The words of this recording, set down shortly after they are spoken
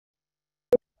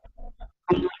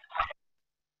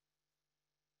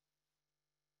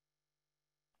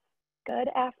Good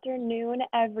afternoon,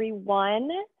 everyone.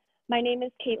 My name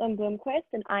is Caitlin Bloomquist,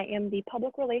 and I am the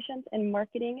Public Relations and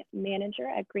Marketing Manager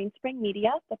at Greenspring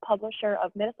Media, the publisher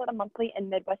of Minnesota Monthly and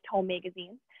Midwest Home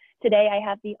magazines. Today, I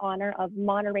have the honor of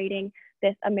moderating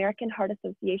this American Heart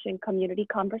Association community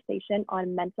conversation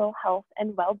on mental health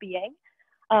and well-being.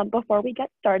 Before we get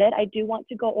started, I do want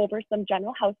to go over some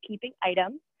general housekeeping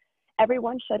items.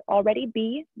 Everyone should already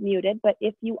be muted, but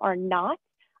if you are not,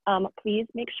 please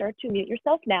make sure to mute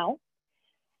yourself now.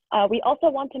 We also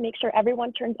want to make sure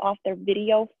everyone turns off their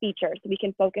video feature so we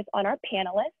can focus on our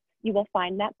panelists. You will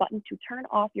find that button to turn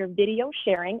off your video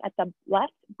sharing at the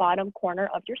left bottom corner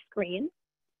of your screen.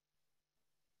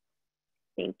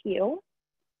 Thank you.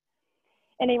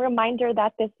 And a reminder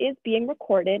that this is being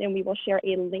recorded, and we will share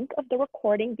a link of the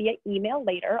recording via email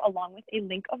later, along with a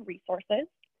link of resources.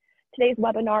 Today's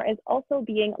webinar is also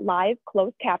being live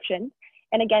closed captioned.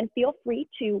 And again, feel free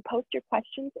to post your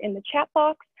questions in the chat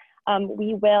box.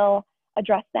 We will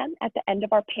address them at the end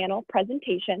of our panel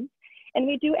presentations. And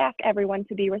we do ask everyone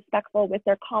to be respectful with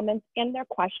their comments and their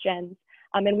questions.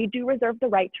 And we do reserve the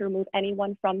right to remove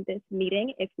anyone from this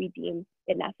meeting if we deem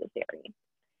it necessary.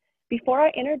 Before I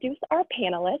introduce our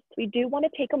panelists, we do want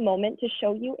to take a moment to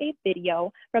show you a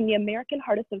video from the American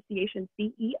Heart Association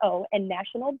CEO and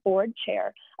National Board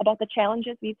Chair about the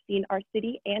challenges we've seen our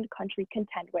city and country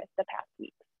contend with the past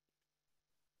week.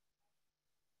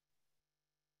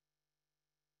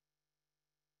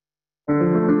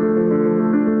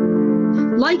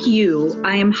 Like you,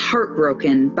 I am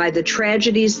heartbroken by the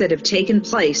tragedies that have taken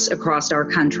place across our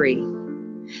country.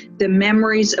 The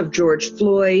memories of George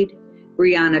Floyd,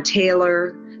 Breonna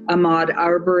Taylor, Ahmaud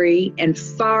Arbery, and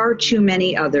far too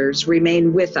many others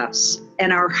remain with us,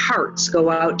 and our hearts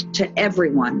go out to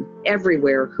everyone,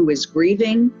 everywhere who is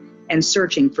grieving and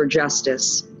searching for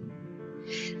justice.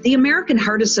 The American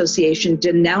Heart Association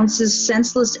denounces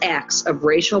senseless acts of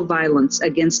racial violence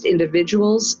against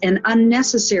individuals and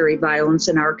unnecessary violence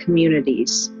in our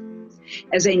communities.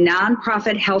 As a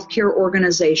nonprofit healthcare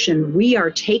organization, we are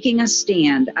taking a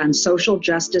stand on social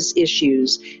justice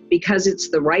issues because it's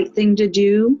the right thing to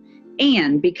do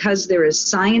and because there is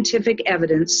scientific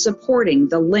evidence supporting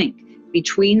the link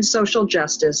between social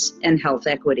justice and health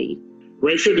equity.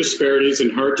 Racial disparities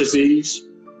in heart disease,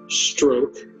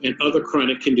 stroke, and other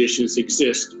chronic conditions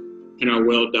exist and are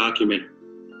well documented.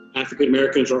 African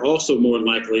Americans are also more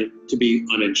likely to be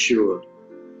uninsured.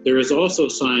 There is also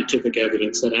scientific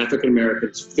evidence that African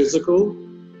Americans' physical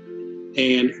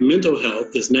and mental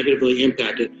health is negatively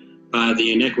impacted by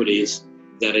the inequities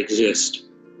that exist.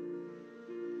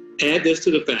 Add this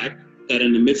to the fact that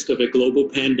in the midst of a global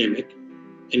pandemic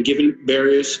and given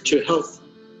barriers to health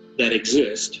that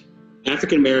exist,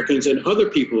 African Americans and other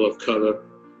people of color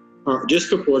are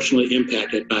disproportionately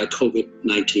impacted by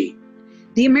COVID-19.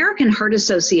 The American Heart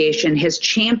Association has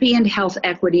championed health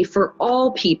equity for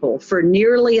all people for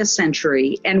nearly a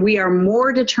century, and we are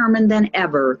more determined than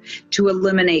ever to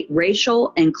eliminate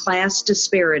racial and class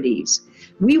disparities.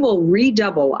 We will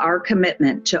redouble our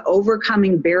commitment to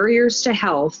overcoming barriers to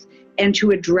health and to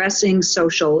addressing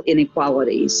social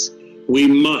inequalities. We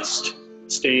must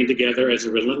stand together as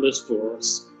a relentless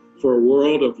force for a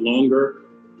world of longer,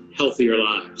 healthier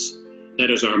lives. That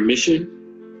is our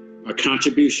mission, our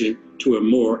contribution to a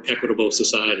more equitable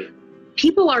society.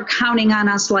 People are counting on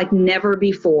us like never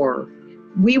before.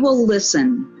 We will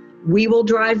listen. We will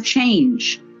drive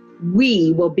change.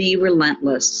 We will be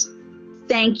relentless.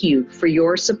 Thank you for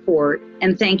your support,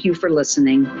 and thank you for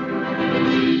listening.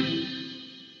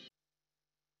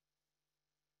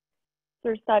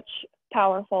 There's such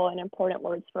powerful and important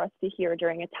words for us to hear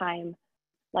during a time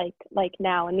like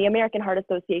now, and the American Heart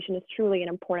Association is truly an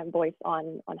important voice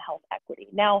on health equity.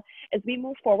 Now, as we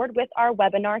move forward with our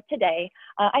webinar today,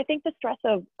 I think the stress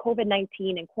of COVID-19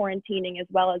 and quarantining, as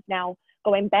well as now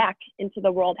going back into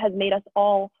the world, has made us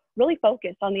all really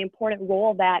focus on the important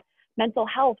role that mental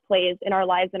health plays in our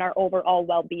lives and our overall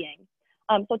well-being.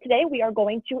 So today we are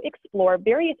going to explore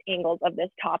various angles of this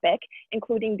topic,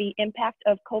 including the impact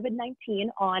of COVID-19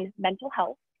 on mental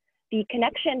health, the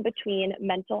connection between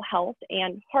mental health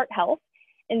and heart health,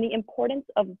 and the importance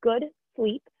of good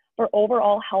sleep for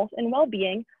overall health and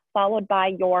well-being, followed by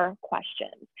your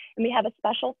questions. And we have a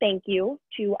special thank you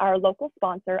to our local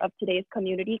sponsor of today's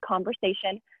community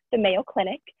conversation, the Mayo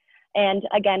Clinic. And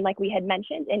again, like we had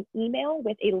mentioned, an email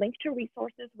with a link to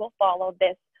resources will follow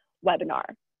this webinar.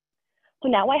 So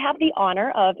now I have the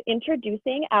honor of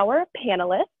introducing our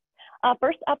panelists.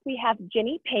 First up, we have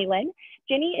Ginny Palin.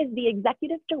 Ginny is the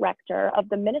Executive Director of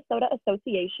the Minnesota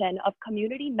Association of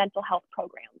Community Mental Health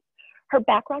Programs. Her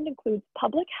background includes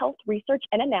public health research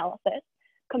and analysis,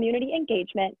 community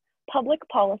engagement, public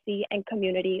policy and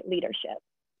community leadership.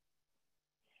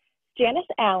 Janice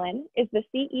Allen is the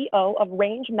CEO of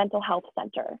Range Mental Health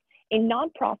Center, a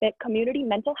nonprofit community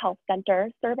mental health center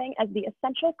serving as the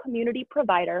essential community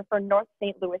provider for North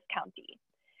St. Louis County.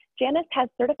 Janice has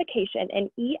certification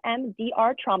in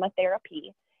EMDR trauma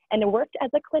therapy and worked as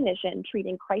a clinician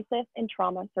treating crisis and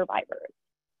trauma survivors.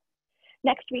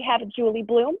 Next, we have Julie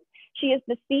Bloom. She is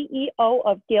the CEO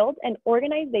of Guild, an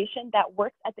organization that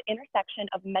works at the intersection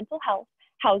of mental health,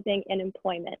 housing, and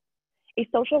employment. A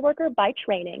social worker by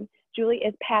training, Julie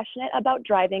is passionate about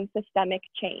driving systemic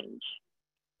change.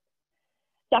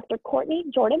 Dr. Courtney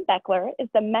Jordan Beckler is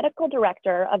the medical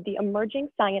director of the Emerging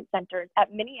Science Centers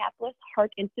at Minneapolis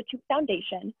Heart Institute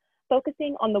Foundation,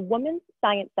 focusing on the Women's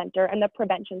Science Center and the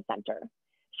Prevention Center.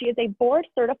 She is a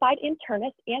board-certified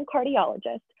internist and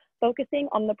cardiologist, focusing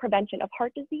on the prevention of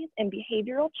heart disease and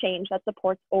behavioral change that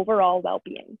supports overall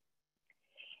well-being.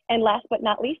 And last but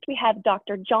not least, we have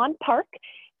Dr. John Park,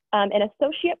 an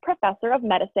associate professor of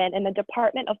medicine in the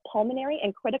Department of Pulmonary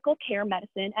and Critical Care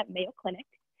Medicine at Mayo Clinic.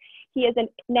 He is a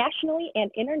nationally and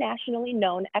internationally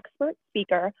known expert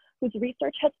speaker whose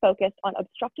research has focused on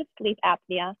obstructive sleep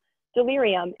apnea,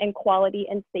 delirium, and quality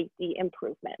and safety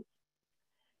improvements.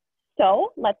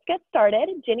 So let's get started.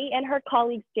 Ginny and her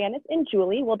colleagues Janice and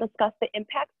Julie will discuss the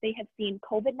impacts they have seen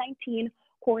COVID-19,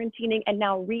 quarantining, and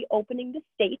now reopening the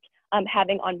state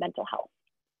having on mental health.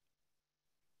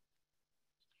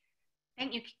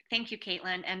 Thank you,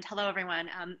 Caitlin, and hello, everyone.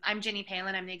 I'm Ginny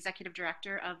Palin. I'm the Executive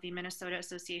Director of the Minnesota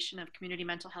Association of Community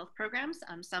Mental Health Programs.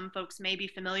 Some folks may be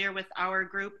familiar with our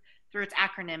group through its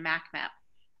acronym,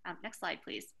 MACMHP. Next slide,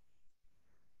 please.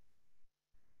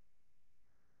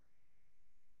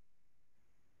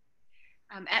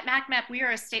 At MACMHP, we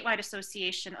are a statewide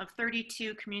association of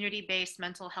 32 community-based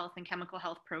mental health and chemical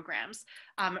health programs,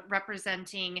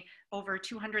 representing over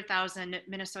 200,000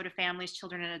 Minnesota families,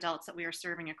 children, and adults that we are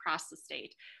serving across the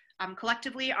state.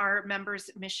 Collectively, our members'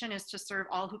 mission is to serve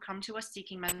all who come to us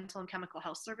seeking mental and chemical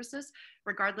health services,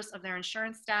 regardless of their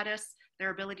insurance status, their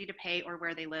ability to pay, or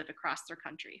where they live across their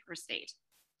country or state.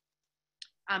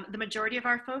 The majority of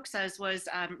our folks, as was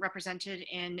represented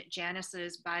in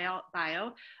Janice's bio,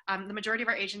 the majority of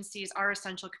our agencies are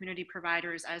essential community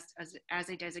providers as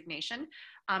a designation,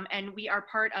 and we are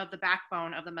part of the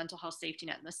backbone of the mental health safety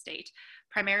net in the state.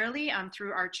 Primarily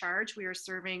through our charge, we are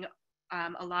serving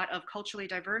a lot of culturally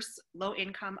diverse,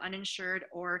 low-income, uninsured,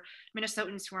 or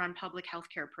Minnesotans who are on public health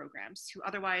care programs, who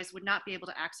otherwise would not be able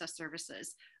to access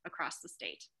services across the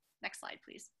state. Next slide,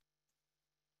 please.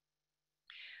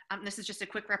 This is just a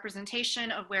quick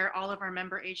representation of where all of our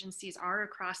member agencies are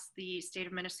across the state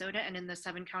of Minnesota and in the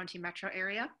 7-county metro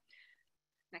area.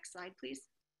 Next slide, please.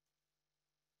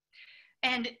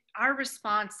 And our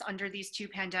response under these two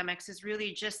pandemics is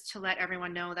really just to let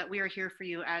everyone know that we are here for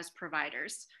you as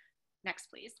providers. Next,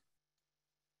 please.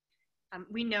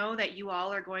 We know that you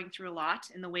all are going through a lot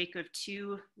in the wake of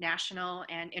 2 national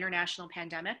and international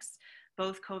pandemics,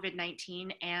 both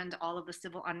COVID-19 and all of the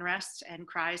civil unrest and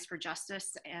cries for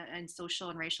justice and social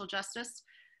and racial justice.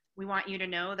 We want you to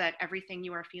know that everything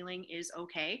you are feeling is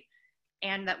okay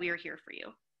and that we are here for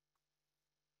you.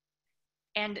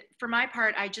 And for my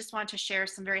part, I just want to share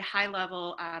some very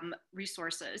high-level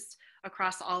resources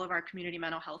across all of our community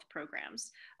mental health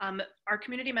programs. Our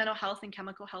community mental health and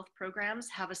chemical health programs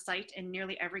have a site in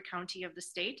nearly every county of the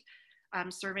state,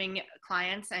 serving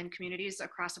clients and communities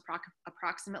across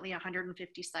approximately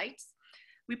 150 sites.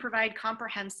 We provide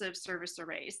comprehensive service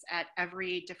arrays at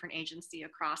every different agency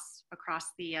across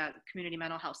the community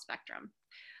mental health spectrum.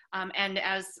 And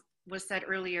as was said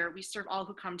earlier, we serve all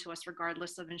who come to us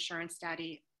regardless of insurance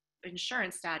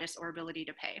status or ability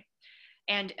to pay.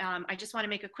 And I just want to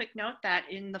make a quick note that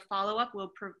in the follow-up,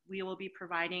 we will be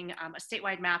providing a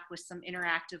statewide map with some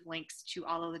interactive links to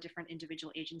all of the different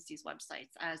individual agencies'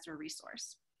 websites as a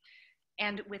resource.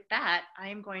 And with that, I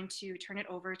am going to turn it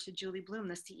over to Julie Bloom,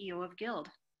 the CEO of Guild.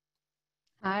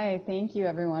 Hi, thank you,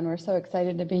 everyone. We're so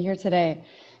excited to be here today.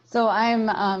 So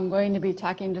I'm going to be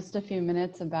talking just a few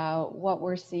minutes about what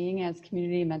we're seeing as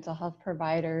community mental health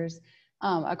providers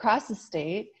across the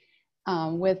state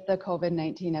with the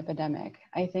COVID-19 epidemic.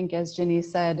 I think, as Ginny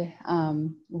said,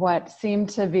 what seemed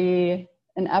to be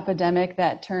an epidemic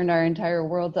that turned our entire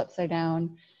world upside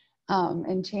down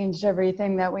and changed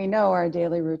everything that we know, our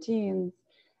daily routines,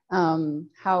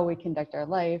 how we conduct our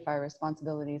life, our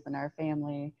responsibilities in our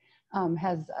family,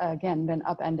 has again been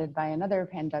upended by another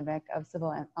pandemic of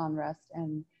civil unrest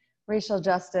and racial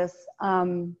justice.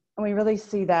 And we really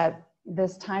see that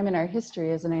this time in our history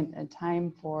is a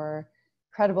time for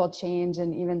credible change,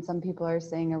 and even some people are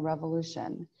saying a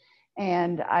revolution.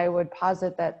 And I would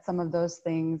posit that some of those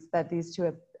things, that these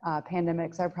two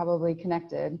pandemics are probably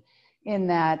connected in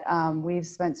that we've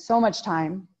spent so much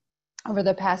time over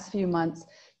the past few months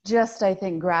just, I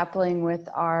think, grappling with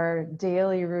our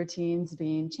daily routines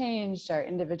being changed, our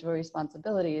individual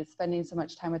responsibilities, spending so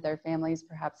much time with our families,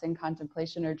 perhaps in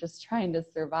contemplation or just trying to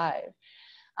survive.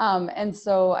 And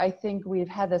so I think we've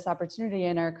had this opportunity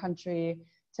in our country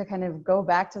to kind of go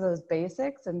back to those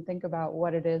basics and think about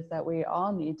what it is that we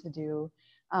all need to do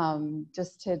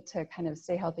just to kind of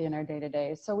stay healthy in our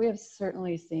day-to-day. So we have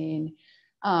certainly seen,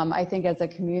 I think as a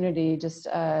community, just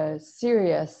a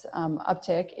serious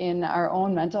uptick in our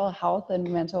own mental health and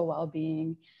mental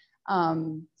well-being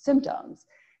symptoms.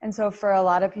 And so for a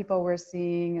lot of people, we're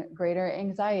seeing greater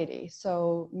anxiety.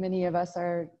 So many of us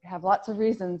have lots of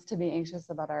reasons to be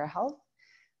anxious about our health.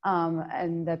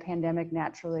 And the pandemic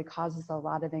naturally causes a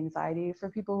lot of anxiety for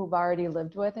people who've already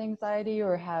lived with anxiety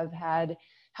or have had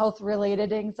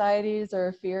health-related anxieties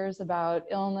or fears about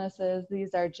illnesses.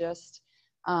 These are just,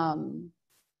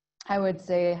 I would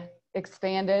say,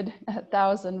 expanded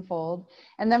 1,000-fold.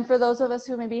 And then for those of us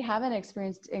who maybe haven't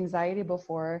experienced anxiety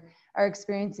before, are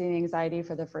experiencing anxiety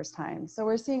for the first time. So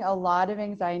we're seeing a lot of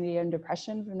anxiety and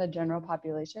depression from the general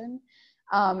population.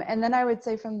 And then I would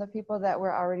say from the people that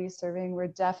we're already serving, we're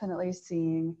definitely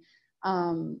seeing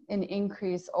an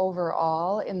increase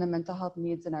overall in the mental health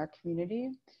needs in our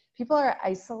community. People are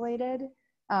isolated.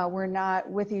 We're not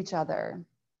with each other.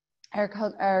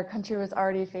 Our country was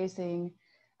already facing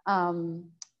an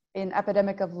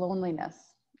epidemic of loneliness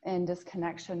and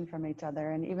disconnection from each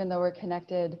other. And even though we're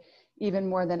connected even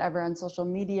more than ever on social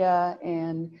media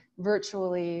and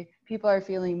virtually, people are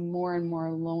feeling more and more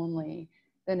lonely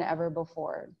than ever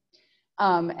before.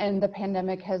 And the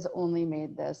pandemic has only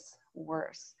made this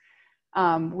worse.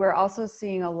 We're also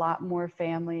seeing a lot more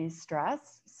family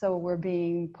stress. So we're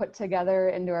being put together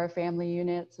into our family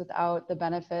units without the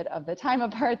benefit of the time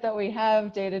apart that we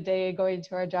have day to day, going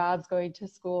to our jobs, going to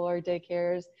school or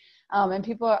daycares. And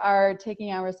people are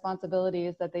taking on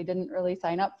responsibilities that they didn't really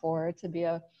sign up for, to be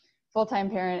a full-time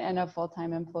parent and a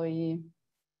full-time employee,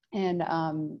 and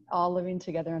all living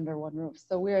together under one roof.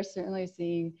 So we are certainly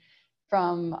seeing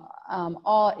from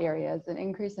all areas an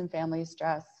increase in family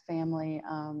stress, family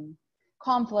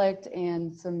conflict,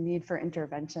 and some need for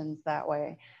interventions that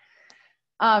way.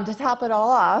 To top it all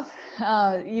off,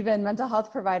 even mental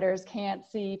health providers can't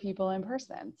see people in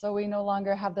person. So we no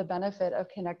longer have the benefit of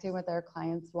connecting with our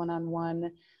clients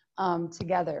one-on-one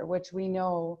together, which we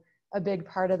know a big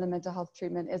part of the mental health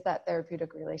treatment is that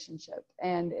therapeutic relationship.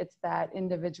 And it's that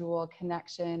individual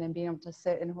connection and being able to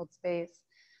sit and hold space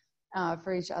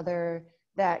for each other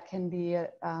that can be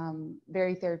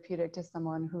very therapeutic to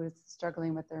someone who is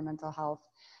struggling with their mental health.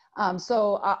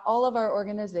 So all of our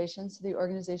organizations, the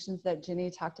organizations that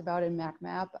Ginny talked about in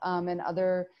MACMHP and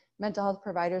other mental health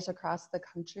providers across the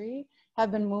country have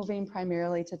been moving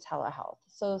primarily to telehealth.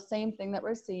 So same thing that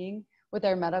we're seeing with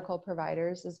our medical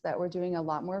providers is that we're doing a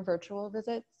lot more virtual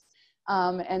visits.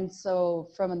 And so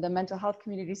from the mental health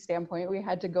community standpoint, we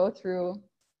had to go through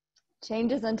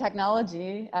changes in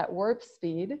technology at warp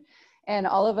speed. And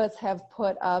all of us have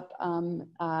put up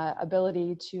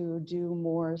ability to do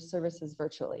more services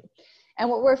virtually. And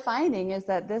what we're finding is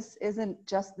that this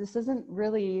isn't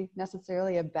really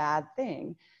necessarily a bad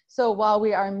thing. So while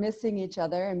we are missing each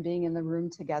other and being in the room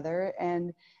together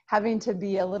and having to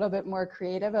be a little bit more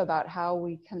creative about how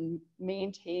we can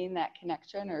maintain that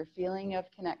connection or feeling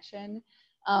of connection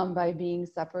by being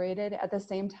separated, at the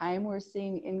same time, we're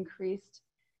seeing increased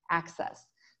access.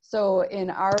 So in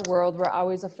our world, we're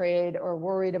always afraid or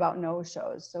worried about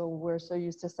no-shows. So we're so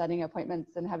used to setting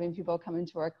appointments and having people come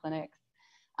into our clinics.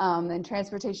 And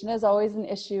transportation is always an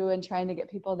issue and trying to get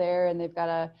people there, and they've got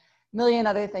a million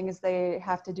other things they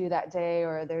have to do that day,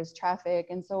 or there's traffic.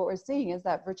 And so what we're seeing is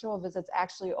that virtual visits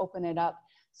actually open it up.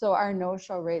 So our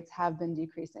no-show rates have been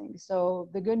decreasing. So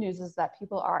the good news is that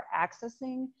people are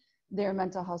accessing their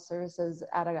mental health services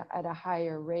at a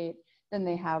higher rate than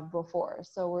they have before.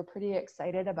 So we're pretty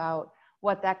excited about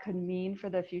what that could mean for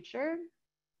the future,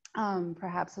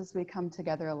 perhaps as we come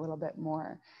together a little bit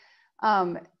more.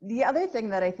 The other thing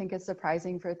that I think is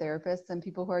surprising for therapists and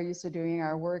people who are used to doing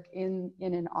our work in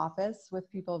an office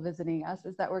with people visiting us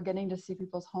is that we're getting to see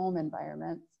people's home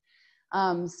environments.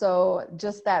 So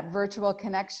just that virtual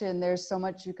connection, there's so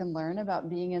much you can learn about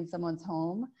being in someone's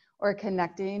home or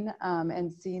connecting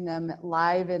and seeing them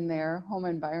live in their home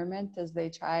environment as they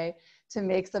try to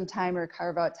make some time or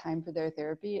carve out time for their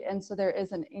therapy. And so there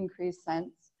is an increased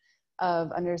sense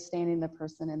of understanding the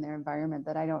person in their environment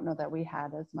that I don't know that we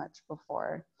had as much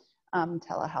before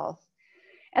telehealth.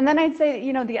 And then I'd say,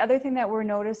 you know, the other thing that we're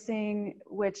noticing,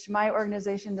 which my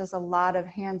organization does a lot of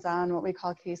hands-on, what we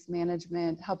call case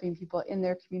management, helping people in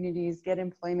their communities get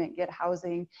employment, get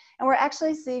housing. And we're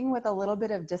actually seeing with a little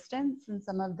bit of distance in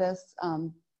some of this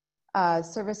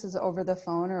services over the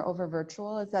phone or over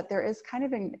virtual, is that there is kind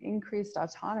of an increased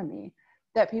autonomy,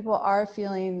 that people are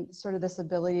feeling sort of this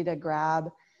ability to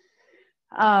grab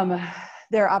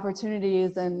their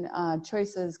opportunities and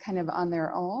choices kind of on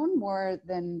their own, more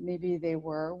than maybe they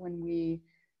were when we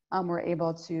were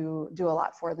able to do a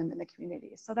lot for them in the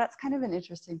community. So that's kind of an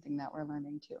interesting thing that we're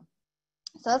learning too.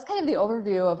 So that's kind of the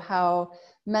overview of how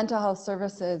mental health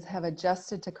services have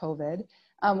adjusted to COVID.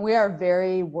 We are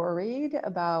very worried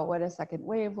about what a second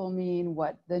wave will mean,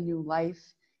 what the new life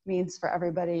means for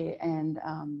everybody, and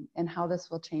how this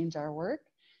will change our work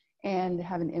and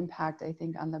have an impact, I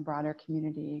think, on the broader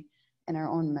community and our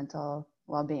own mental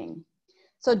well-being.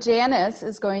 So Janice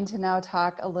is going to now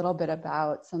talk a little bit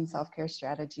about some self-care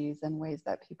strategies and ways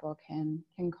that people can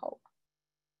cope.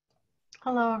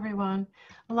 Hello, everyone.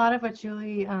 A lot of what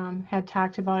Julie had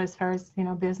talked about as far as, you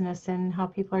know, business and how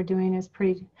people are doing is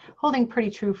holding pretty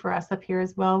true for us up here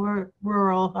as well. We're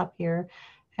rural up here.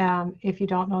 If you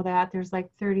don't know that, there's like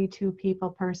 32 people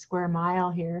per square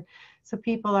mile here. So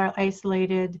people are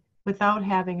isolated without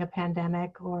having a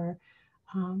pandemic or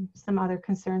some other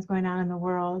concerns going on in the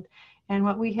world. And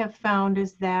what we have found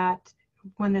is that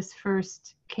when this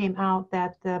first came out,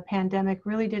 that the pandemic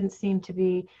really didn't seem to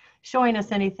be showing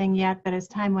us anything yet, but as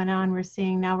time went on, we're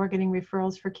seeing now we're getting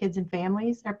referrals for kids and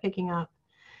families are picking up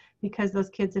because those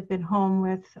kids have been home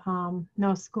with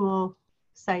no school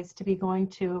sites to be going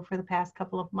to for the past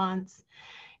couple of months.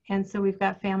 And so we've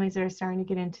got families that are starting to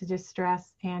get into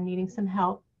distress and needing some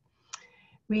help.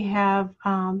 We have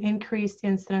increased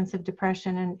incidence of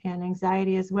depression and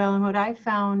anxiety as well. And what I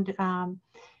found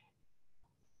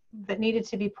that needed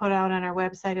to be put out on our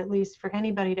website, at least for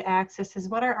anybody to access, is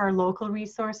what are our local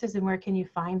resources and where can you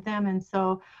find them? And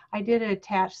so I did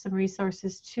attach some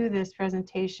resources to this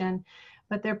presentation,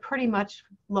 but they're pretty much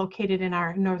located in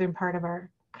our northern part of our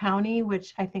county,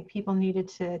 which I think people needed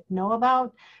to know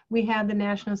about. We had the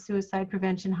National Suicide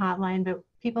Prevention Hotline, but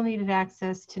people needed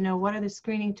access to know what are the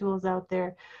screening tools out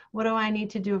there. What do I need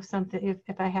to do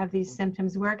if I have these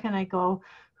symptoms? Where can I go?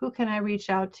 Who can I reach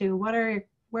out to? Where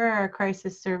are our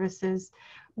crisis services?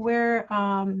 Where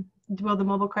will the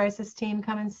mobile crisis team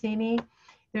come and see me?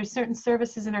 There's certain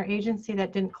services in our agency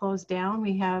that didn't close down.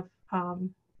 We have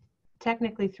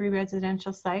technically 3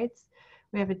 residential sites.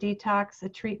 We have a detox, a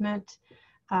treatment,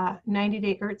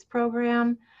 90-day IRTS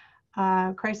program,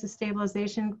 crisis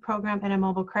stabilization program, and a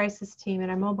mobile crisis team.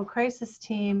 And our mobile crisis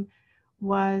team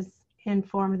was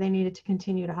informed they needed to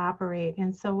continue to operate.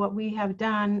 And so what we have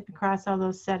done across all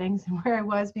those settings, and where I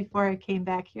was before I came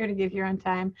back here to give you on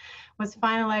time, was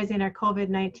finalizing our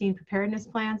COVID-19 preparedness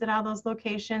plans at all those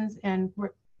locations, and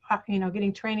we're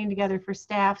getting training together for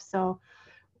staff so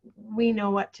we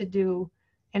know what to do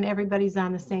and everybody's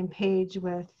on the same page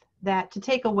with that, to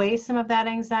take away some of that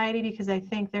anxiety, because I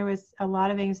think there was a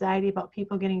lot of anxiety about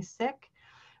people getting sick.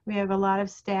 We have a lot of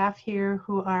staff here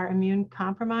who are immune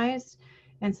compromised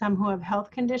and some who have health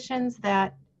conditions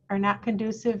that are not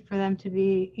conducive for them to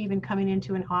be even coming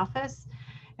into an office.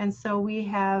 And so we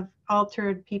have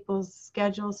altered people's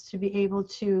schedules to be able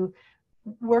to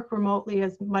work remotely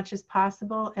as much as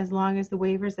possible, as long as the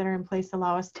waivers that are in place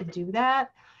allow us to do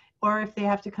that, or if they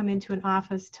have to come into an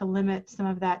office, to limit some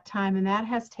of that time. And that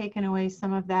has taken away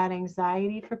some of that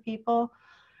anxiety for people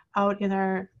out in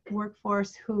our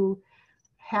workforce who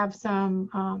have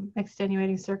some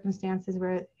extenuating circumstances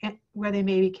where they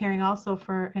may be caring also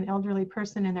for an elderly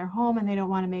person in their home, and they don't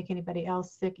want to make anybody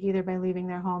else sick either by leaving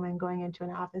their home and going into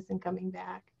an office and coming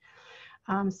back.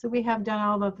 So we have done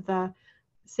all of the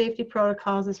safety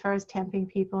protocols as far as temping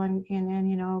people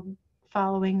and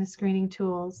following the screening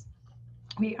tools.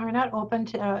 We are not open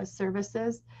to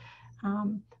services,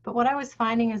 but what I was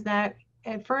finding is that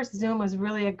at first Zoom was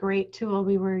really a great tool.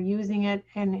 We were using it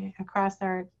across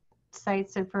our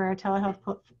sites for our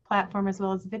telehealth platform as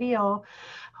well as video.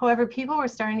 However, people were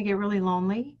starting to get really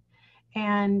lonely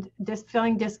and just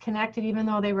feeling disconnected. Even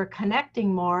though they were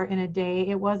connecting more in a day,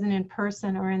 it wasn't in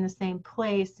person or in the same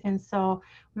place. And so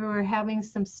we were having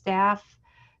some staff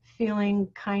feeling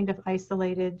kind of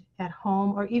isolated at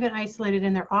home, or even isolated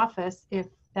in their office if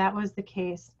that was the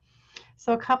case.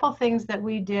 So a couple things that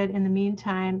we did in the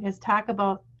meantime is talk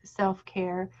about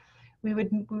self-care. We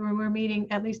were meeting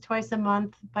at least twice a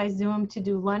month by Zoom to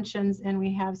do luncheons, and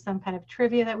we have some kind of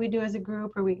trivia that we do as a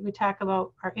group, or we talk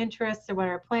about our interests or what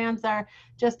our plans are,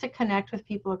 just to connect with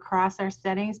people across our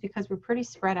settings, because we're pretty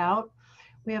spread out.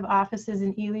 We have offices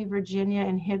in Ely, Virginia,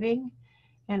 and Hibbing,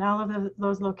 And all of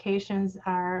those locations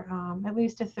are at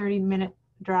least a 30-minute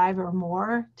drive or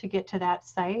more to get to that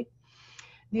site.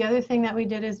 The other thing that we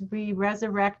did is we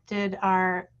resurrected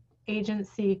our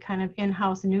agency kind of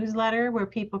in-house newsletter where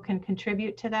people can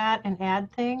contribute to that and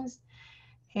add things.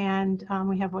 And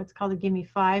we have what's called a Gimme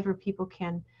 5, where people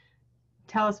can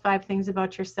tell us 5 things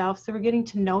about yourself. So we're getting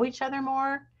to know each other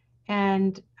more,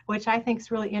 and which I think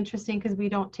is really interesting because we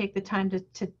don't take the time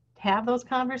to have those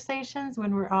conversations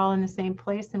when we're all in the same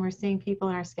place and we're seeing people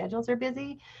and our schedules are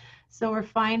busy. So we're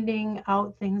finding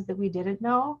out things that we didn't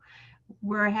know.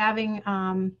 We're having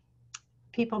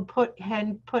people put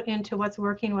into what's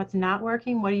working, what's not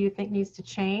working, what do you think needs to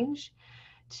change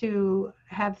to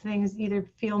have things either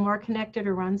feel more connected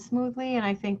or run smoothly. And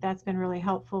I think that's been really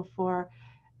helpful for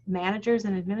managers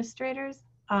and administrators.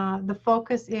 The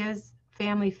focus is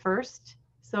family first.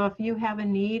 So if you have a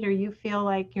need or you feel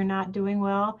like you're not doing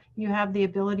well, you have the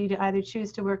ability to either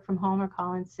choose to work from home or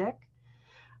call in sick.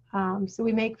 So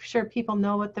we make sure people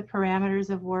know what the parameters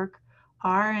of work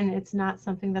are, and it's not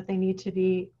something that they need to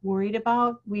be worried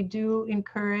about. We do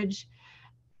encourage,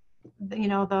 you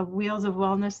know, the wheels of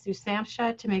wellness through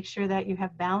SAMHSA to make sure that you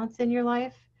have balance in your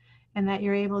life and that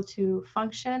you're able to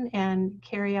function and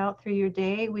carry out through your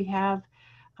day. We have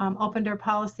opened our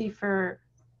policy for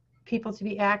people to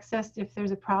be accessed if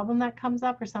there's a problem that comes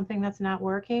up or something that's not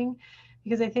working.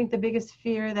 Because I think the biggest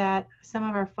fear that some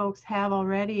of our folks have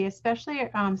already, especially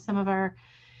some of our,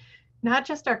 not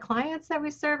just our clients that we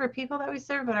serve or people that we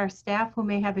serve, but our staff who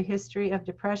may have a history of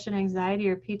depression, anxiety,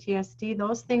 or PTSD,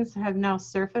 those things have now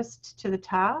surfaced to the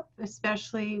top,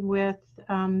 especially with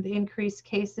the increased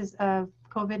cases of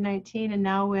COVID-19 and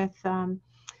now with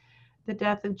the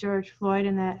death of George Floyd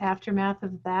and the aftermath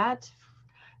of that.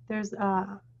 There's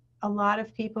a lot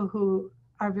of people who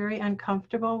are very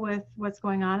uncomfortable with what's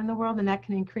going on in the world, and that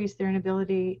can increase their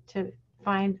inability to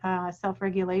find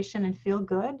self-regulation and feel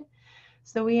good.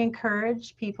 So we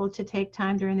encourage people to take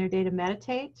time during their day to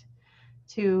meditate,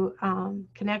 to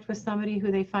connect with somebody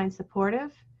who they find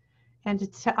supportive,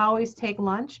 and to always take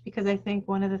lunch, because I think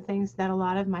one of the things that a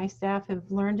lot of my staff have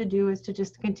learned to do is to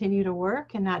just continue to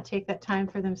work and not take that time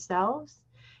for themselves,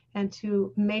 and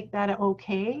to make that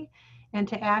okay, and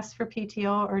to ask for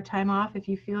PTO or time off if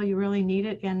you feel you really need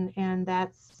it, and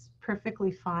that's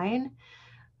perfectly fine.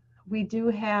 We do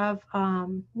have,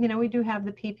 we do have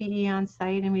the PPE on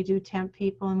site, and we do temp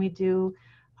people, and we do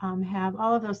have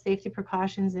all of those safety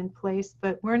precautions in place,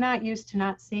 but we're not used to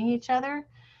not seeing each other.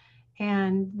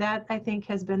 And that, I think,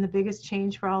 has been the biggest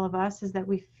change for all of us, is that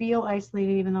we feel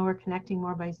isolated even though we're connecting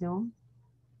more by Zoom.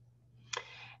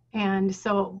 And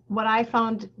so what I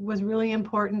found was really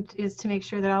important is to make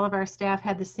sure that all of our staff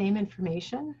had the same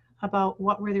information about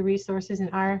what were the resources in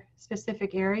our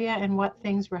specific area and what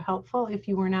things were helpful if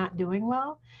you were not doing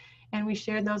well. And we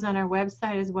shared those on our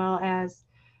website, as well as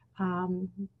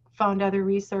found other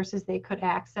resources they could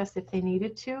access if they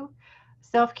needed to.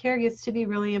 Self-care gets to be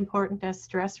really important as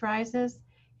stress rises,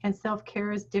 and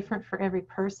self-care is different for every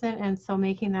person. And so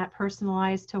making that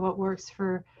personalized to what works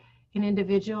for an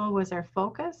individual was our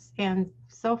focus. And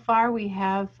so far we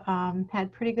have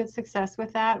had pretty good success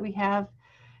with that. We have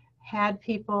had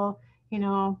people,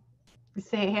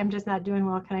 say, hey, I'm just not doing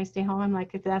well, can I stay home? I'm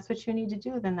like, if that's what you need to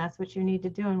do, then that's what you need to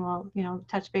do. And we'll,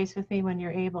 touch base with me when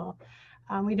you're able.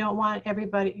 We don't want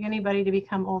anybody to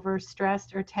become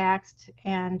overstressed or taxed.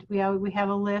 And we have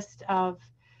a list of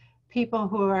people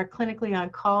who are clinically on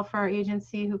call for our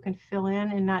agency who can fill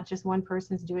in, and not just one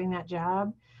person's doing that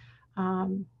job.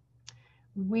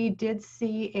 We did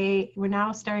see we're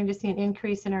now starting to see an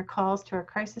increase in our calls to our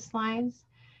crisis lines,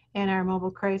 and our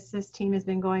mobile crisis team has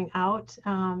been going out.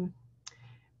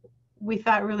 We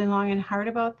thought really long and hard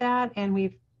about that, and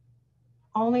we've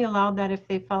only allowed that if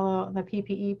they follow the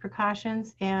PPE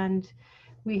precautions, and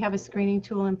we have a screening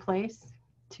tool in place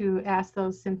to ask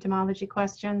those symptomology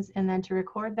questions, and then to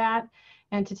record that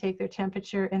and to take their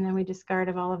temperature, and then we discard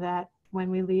of all of that when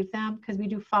we leave them, because we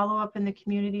do follow up in the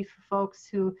community for folks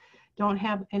who don't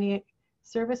have any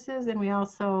services, and we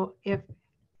also, if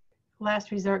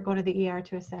last resort, go to the ER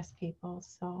to assess people.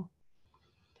 So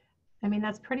I mean,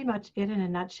 that's pretty much it in a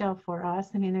nutshell for us.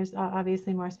 I mean, there's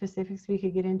obviously more specifics we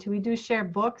could get into. We do share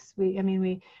books.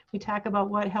 We talk about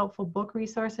what helpful book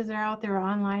resources are out there, or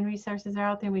online resources are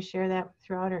out there. We share that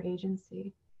throughout our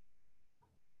agency.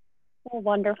 Oh,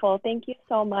 wonderful. Thank you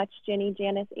so much, Jenny,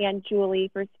 Janice, and Julie,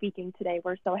 for speaking today.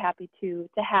 We're so happy to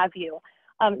have you.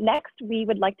 Next, we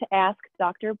would like to ask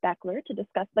Dr. Beckler to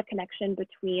discuss the connection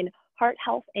between heart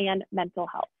health and mental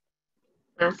health.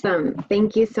 Awesome.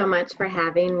 Thank you so much for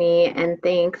having me, and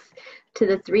thanks to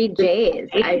the 3 J's,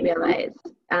 I realized.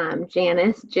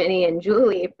 Janice, Jenny, and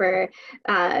Julie for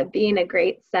being a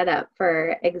great setup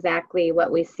for exactly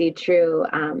what we see true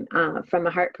from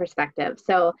a heart perspective.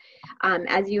 So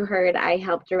as you heard, I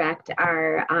help direct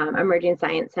our emerging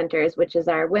science centers, which is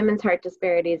our women's heart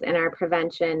disparities and our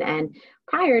prevention. And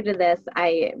prior to this,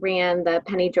 I ran the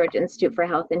Penny George Institute for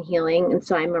Health and Healing. And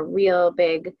so I'm a real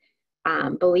big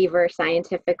believer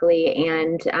scientifically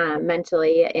and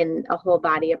mentally in a whole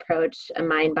body approach, a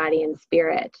mind, body, and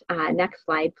spirit. Next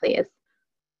slide, please.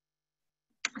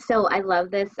 So I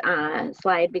love this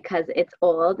slide because it's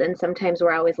old, and sometimes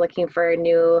we're always looking for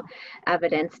new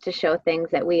evidence to show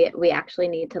things that we actually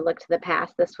need to look to the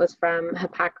past. This was from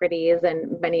Hippocrates,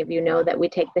 and many of you know that we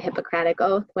take the Hippocratic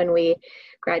Oath when we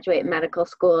graduate medical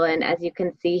school. And as you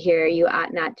can see here, you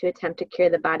ought not to attempt to cure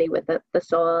the body with the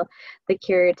soul. The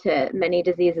cure to many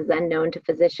diseases unknown to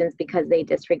physicians because they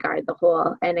disregard the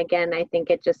whole. And again, I think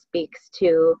it just speaks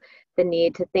to the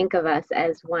need to think of us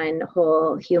as one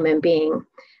whole human being.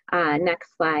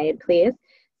 Next slide, please.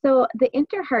 So the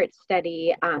InterHeart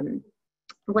study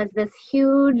was this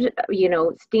huge,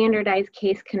 standardized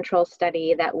case control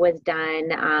study that was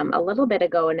done a little bit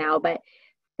ago now, but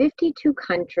 52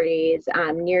 countries,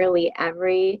 nearly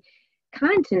every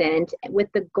continent,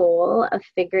 with the goal of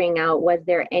figuring out, was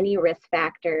there any risk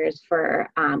factors for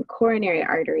coronary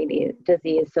artery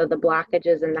disease, so the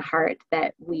blockages in the heart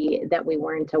that we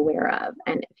weren't aware of.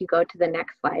 And if you go to the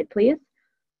next slide, please.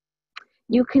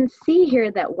 You can see here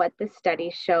that what this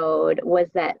study showed was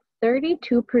that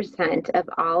 32% of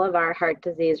all of our heart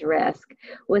disease risk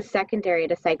was secondary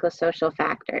to psychosocial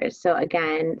factors. So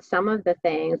again, some of the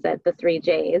things that the 3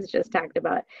 J's just talked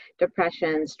about,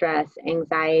 depression, stress,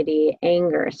 anxiety,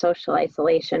 anger, social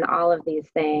isolation, all of these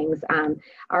things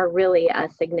are really a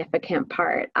significant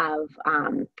part of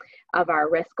our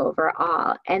risk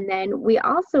overall. And then we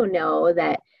also know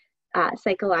that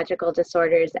psychological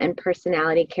disorders and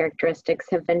personality characteristics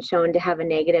have been shown to have a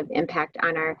negative impact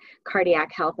on our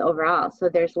cardiac health overall. So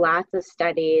there's lots of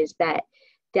studies that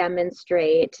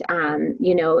demonstrate,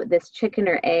 this chicken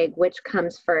or egg, which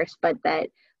comes first, but that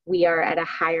we are at a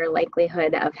higher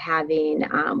likelihood of having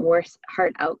worse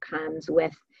heart outcomes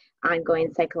with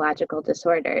ongoing psychological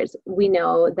disorders. We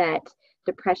know that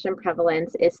depression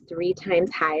prevalence is 3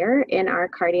 times higher in our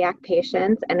cardiac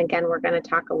patients. And again, we're going to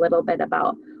talk a little bit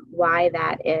about why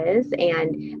that is,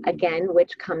 and again,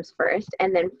 which comes first.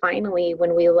 And then finally,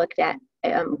 when we looked at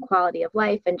quality of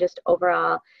life and just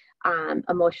overall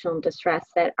emotional distress,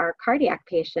 that our cardiac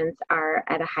patients are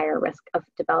at a higher risk of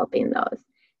developing those.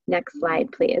 Next slide,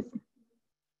 please.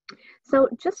 So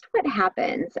just what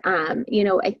happens,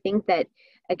 I think that,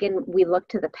 again, we look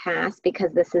to the past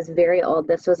because this is very old.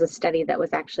 This was a study that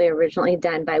was actually originally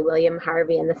done by William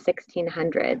Harvey in the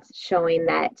 1600s, showing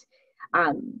that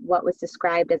what was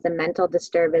described as a mental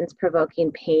disturbance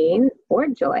provoking pain or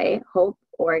joy, hope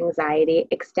or anxiety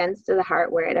extends to the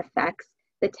heart where it affects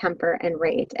the temper and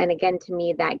rate. And again, to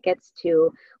me, that gets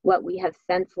to what we have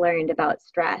since learned about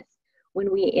stress.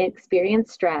 When we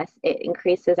experience stress, it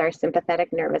increases our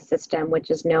sympathetic nervous system,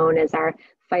 which is known as our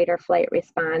fight or flight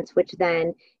response, which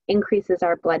then increases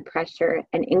our blood pressure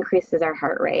and increases our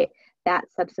heart rate.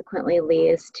 That subsequently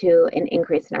leads to an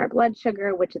increase in our blood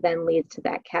sugar, which then leads to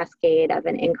that cascade of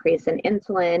an increase in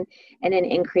insulin and an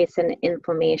increase in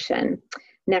inflammation.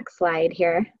 Next slide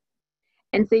here.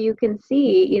 And so you can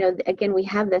see, again, we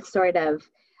have this sort of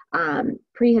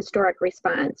prehistoric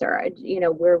response, or,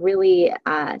 we're really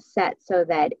set so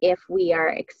that if we are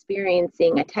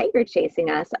experiencing a tiger chasing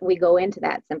us, we go into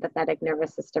that sympathetic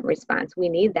nervous system response. We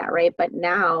need that, right? But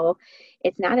now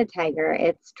it's not a tiger,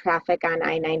 it's traffic on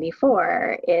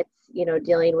I-94. It's,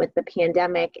 dealing with the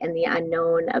pandemic and the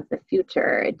unknown of the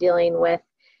future, dealing with,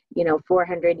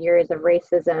 400 years of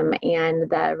racism and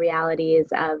the realities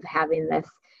of having this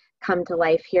come to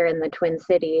life here in the Twin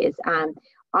Cities.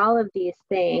 All of these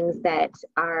things that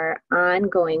are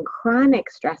ongoing chronic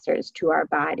stressors to our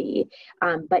body,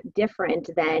 but different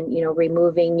than,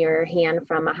 removing your hand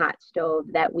from a hot stove,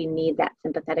 that we need that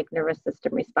sympathetic nervous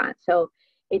system response. So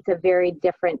it's a very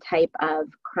different type of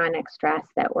chronic stress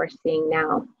that we're seeing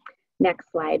now.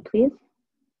 Next slide, please.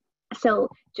 So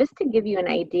just to give you an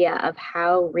idea of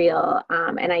how real,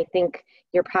 and I think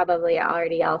you're probably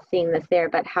already all seeing this there,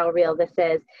 but how real this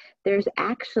is, there's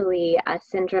actually a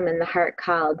syndrome in the heart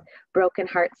called broken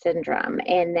heart syndrome,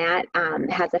 and that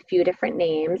has a few different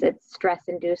names. It's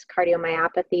stress-induced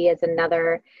cardiomyopathy is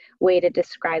another way to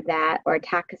describe that, or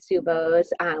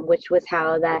Takotsubo's, which was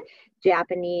how the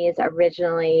Japanese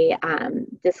originally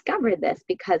discovered this,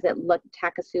 because it looked,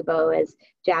 Takotsubo is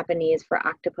Japanese for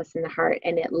octopus in the heart,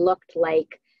 and it looked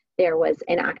like there was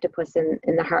an octopus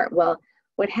in the heart. Well,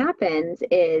 what happens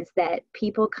is that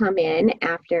people come in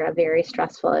after a very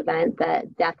stressful event, the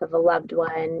death of a loved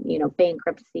one, you know,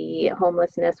 bankruptcy,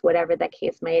 homelessness, whatever the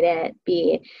case might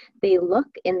be. They look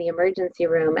in the emergency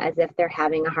room as if they're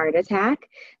having a heart attack.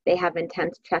 They have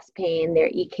intense chest pain. Their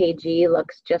EKG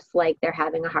looks just like they're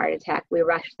having a heart attack. We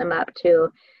rush them up to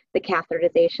the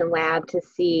catheterization lab to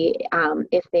see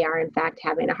if they are in fact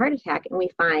having a heart attack, and we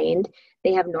find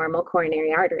they have normal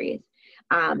coronary arteries.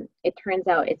 It turns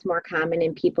out it's more common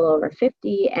in people over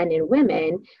 50 and in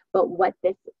women, but what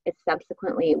this is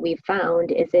subsequently we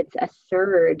found is it's a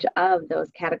surge of those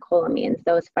catecholamines,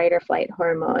 those fight or flight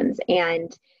hormones,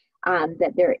 and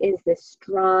that there is this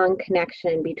strong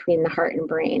connection between the heart and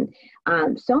brain.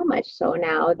 So much so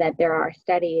now that there are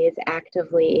studies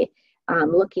actively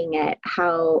looking at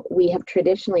how we have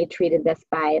traditionally treated this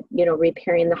by, you know,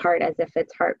 repairing the heart as if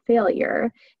it's heart failure,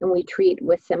 and we treat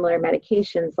with similar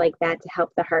medications like that to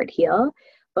help the heart heal.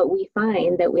 But we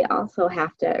find that we also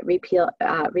have to repair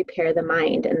the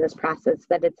mind in this process,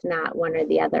 that it's not one or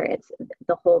the other, it's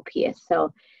the whole piece.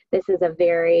 So this is a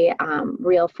very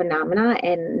real phenomena,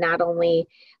 and not only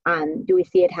do we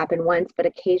see it happen once, but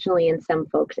occasionally in some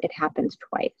folks it happens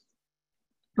twice,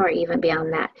 or even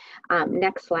beyond that.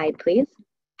 Next slide, please.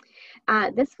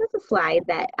 This was a slide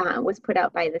that was put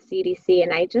out by the CDC,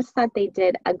 and I just thought they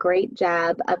did a great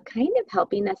job of kind of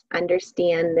helping us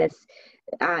understand this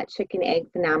chicken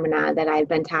egg phenomena that I've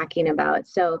been talking about.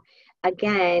 So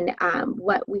again,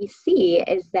 what we see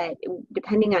is that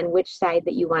depending on which side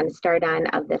that you want to start on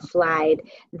of the slide,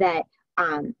 that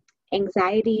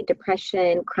anxiety,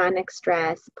 depression, chronic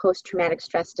stress, post-traumatic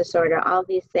stress disorder, all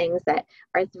these things that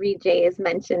our 3 J's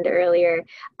mentioned earlier,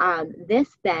 this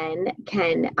then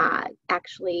can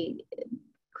actually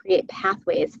create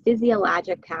pathways,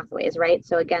 physiologic pathways, right?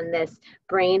 So again, this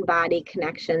brain-body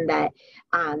connection that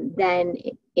then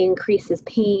increases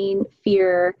pain,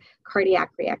 fear,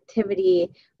 cardiac reactivity,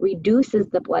 reduces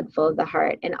the blood flow of the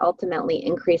heart, and ultimately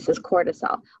increases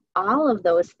cortisol. All of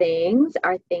those things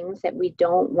are things that we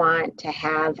don't want to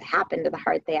have happen to the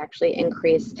heart. They actually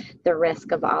increase the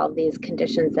risk of all of these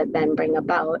conditions that then bring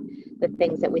about the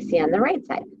things that we see on the right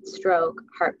side: stroke,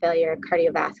 heart failure,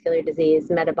 cardiovascular disease,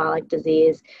 metabolic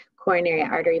disease, coronary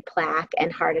artery plaque,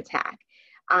 and heart attack.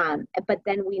 But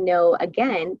then we know,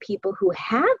 again, people who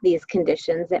have these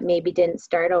conditions that maybe didn't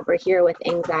start over here with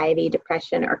anxiety,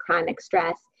 depression, or chronic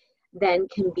stress, then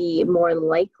can be more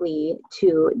likely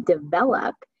to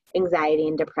develop anxiety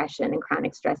and depression and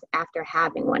chronic stress after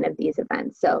having one of these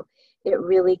events. So it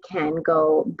really can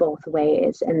go both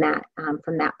ways in that,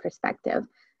 from that perspective.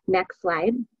 Next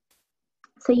slide.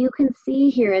 So you can see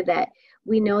here that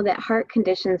we know that heart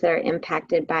conditions that are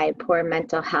impacted by poor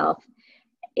mental health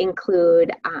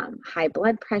include high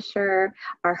blood pressure,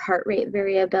 our heart rate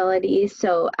variability.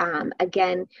 So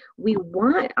again, we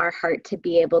want our heart to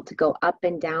be able to go up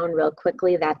and down real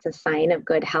quickly. That's a sign of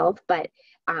good health, but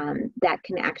that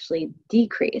can actually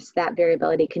decrease, that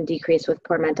variability can decrease with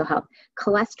poor mental health.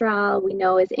 Cholesterol, we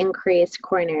know, is increased,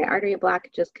 coronary artery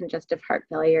blockages, congestive heart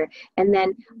failure, and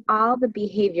then all the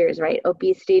behaviors, right?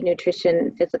 Obesity,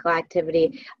 nutrition, physical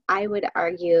activity. I would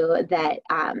argue that,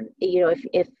 you know,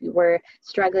 if we're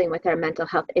struggling with our mental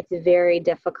health, it's very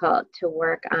difficult to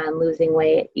work on losing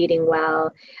weight, eating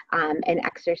well, and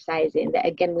exercising.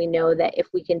 Again, we know that if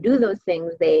we can do those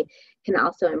things, they can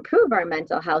also improve our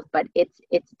mental health, but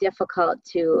it's difficult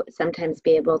to sometimes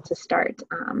be able to start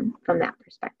from that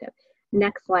perspective.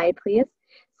 Next slide, please.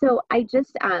 So I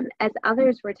just, as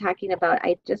others were talking about,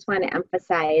 I just want to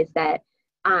emphasize that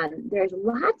there's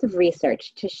lots of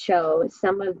research to show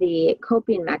some of the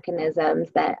coping mechanisms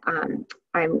that I'm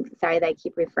sorry that I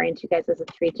keep referring to you guys as the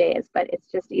 3 J's, but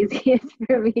it's just easiest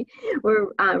for me. We're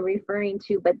referring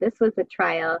to, but this was a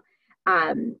trial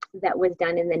that was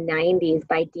done in the 90s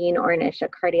by Dean Ornish, a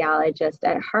cardiologist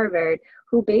at Harvard,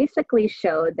 who basically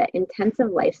showed that intensive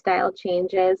lifestyle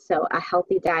changes, so a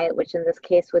healthy diet, which in this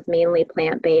case was mainly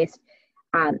plant-based,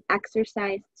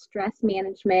 exercise, stress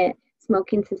management,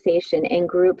 smoking cessation, and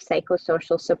group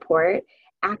psychosocial support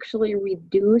actually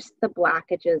reduce the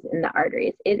blockages in the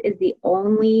arteries. It is the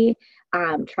only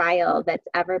trial that's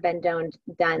ever been done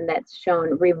that's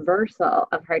shown reversal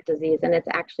of heart disease, and it's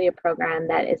actually a program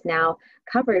that is now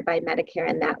covered by Medicare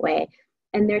in that way.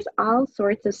 And there's all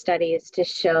sorts of studies to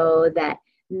show that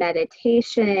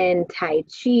meditation, Tai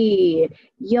Chi,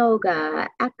 yoga,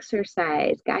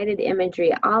 exercise, guided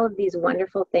imagery, all of these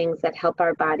wonderful things that help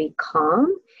our body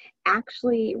calm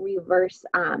actually reverse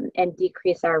and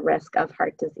decrease our risk of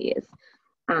heart disease.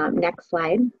 Next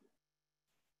slide.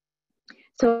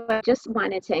 So I just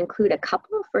wanted to include a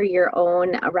couple for your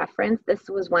own reference. This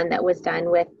was one that was done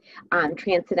with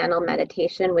transcendental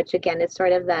meditation, which again is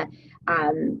sort of the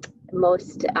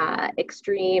most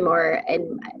extreme or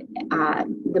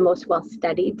the most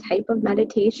well-studied type of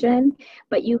meditation.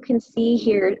 But you can see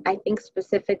here, I think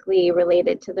specifically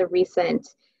related to the recent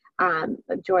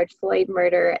George Floyd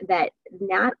murder, that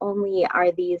not only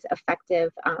are these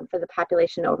effective for the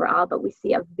population overall, but we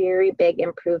see a very big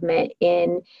improvement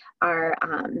in our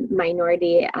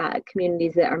minority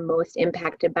communities that are most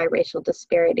impacted by racial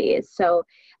disparities. So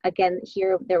again,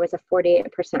 here there was a 48%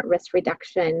 risk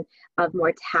reduction of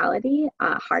mortality,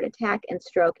 heart attack, and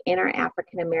stroke in our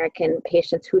African American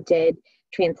patients who did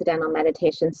transcendental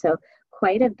meditation. So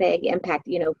quite a big impact.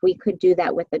 You know, if we could do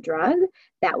that with a drug,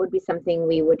 that would be something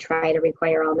we would try to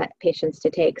require all patients to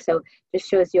take. So just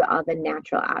shows you all the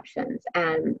natural options.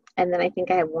 And then I think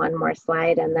I have one more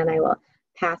slide, and then I will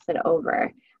pass it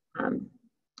over.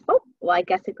 Well, I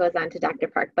guess it goes on to Dr.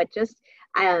 Park, but just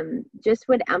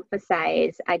would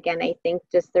emphasize, again, I think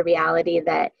just the reality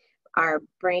that our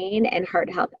brain and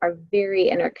heart health are very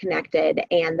interconnected,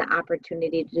 and the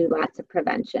opportunity to do lots of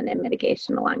prevention and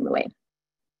mitigation along the way.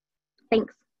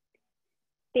 Thanks.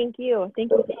 Thank you.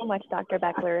 Thank you so much, Dr.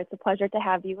 Beckler. It's a pleasure to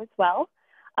have you as well.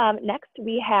 Next,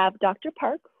 we have Dr.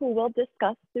 Park, who will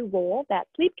discuss the role that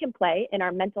sleep can play in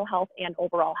our mental health and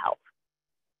overall health.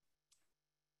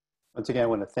 Once again, I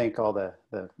want to thank all the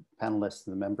panelists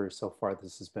and the members so far.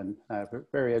 This has been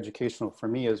very educational for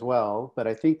me as well. But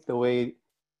I think the way,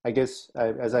 I guess,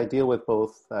 as I deal with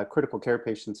both critical care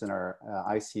patients in our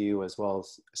ICU as well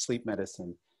as sleep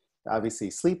medicine, obviously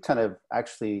sleep kind of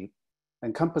actually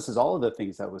encompasses all of the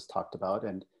things that was talked about,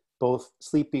 and both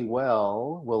sleeping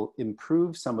well will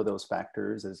improve some of those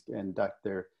factors, and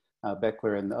Dr.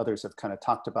 Beckler and others have kind of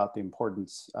talked about the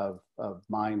importance of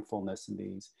mindfulness in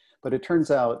these. But it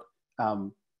turns out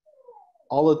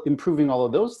improving all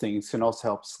of those things can also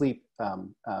help sleep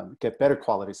get better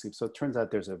quality sleep. So it turns out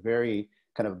there's a very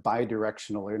kind of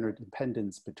bi-directional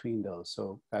interdependence between those.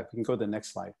 So if we can go to the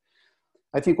next slide.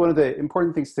 I think one of the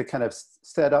important things to kind of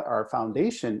set up our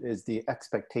foundation is the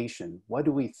expectation. What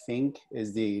do we think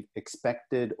is the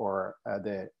expected or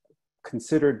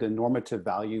considered the normative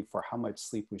value for how much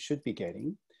sleep we should be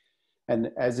getting? And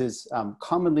as is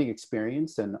commonly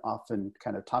experienced and often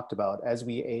kind of talked about, as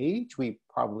we age, we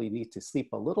probably need to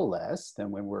sleep a little less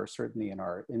than when we're certainly in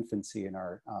our infancy and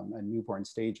our newborn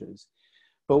stages.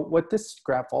 But what this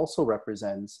graph also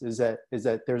represents is that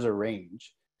there's a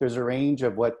range. There's a range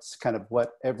of what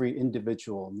every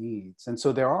individual needs. And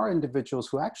so there are individuals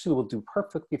who actually will do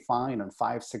perfectly fine on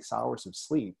 5-6 hours of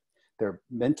sleep. Their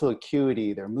mental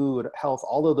acuity, their mood, health,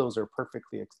 all of those are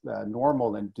perfectly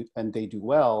normal and they do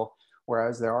well.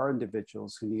 Whereas there are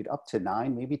individuals who need up to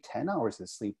 9, maybe 10 hours of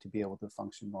sleep to be able to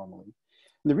function normally.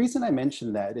 And the reason I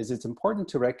mention that is it's important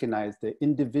to recognize the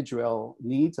individual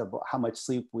needs of how much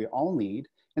sleep we all need.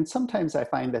 And sometimes I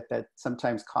find that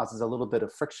sometimes causes a little bit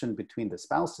of friction between the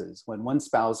spouses. When one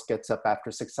spouse gets up after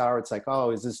 6 hours, it's like,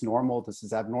 oh, is this normal? This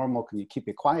is abnormal. Can you keep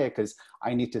it quiet? Because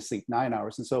I need to sleep 9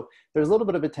 hours. And so there's a little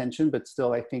bit of a tension, but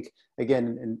still, I think,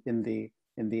 again, in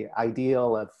the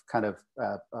ideal of kind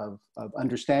of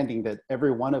understanding that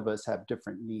every one of us have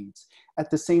different needs.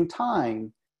 At the same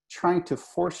time, trying to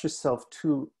force yourself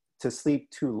to sleep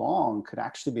too long could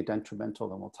actually be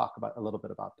detrimental, and we'll talk about a little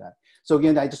bit about that. So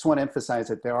again, I just want to emphasize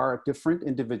that there are different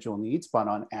individual needs, but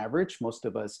on average, most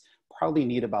of us probably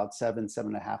need about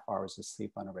 7.5 hours of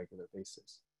sleep on a regular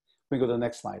basis. We go to the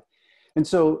next slide. And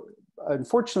so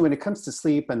unfortunately, when it comes to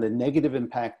sleep and the negative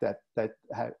impact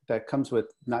that comes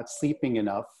with not sleeping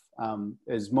enough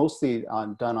is mostly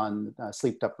done on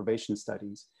sleep deprivation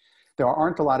studies. There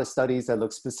aren't a lot of studies that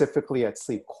look specifically at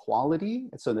sleep quality,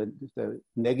 so the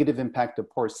negative impact of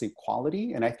poor sleep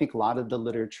quality. And I think a lot of the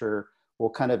literature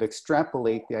will kind of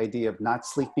extrapolate the idea of not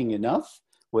sleeping enough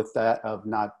with that of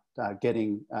not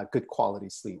getting good quality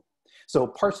sleep. So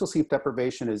partial sleep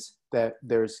deprivation is that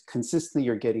there's consistently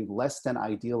you're getting less than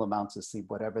ideal amounts of sleep,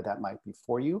 whatever that might be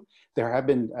for you. There have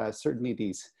been certainly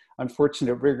these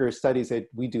unfortunate rigorous studies that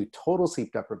we do total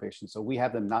sleep deprivation. So we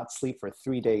have them not sleep for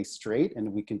 3 days straight,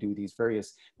 and we can do these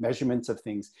various measurements of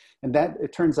things. And that,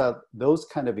 it turns out, those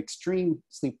kind of extreme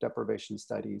sleep deprivation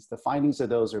studies, the findings of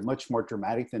those are much more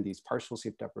dramatic than these partial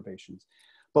sleep deprivations.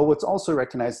 But what's also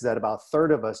recognized is that about a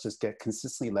third of us just get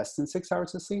consistently less than 6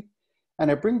 hours of sleep. And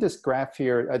I bring this graph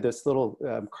here, this little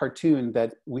cartoon,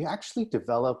 that we actually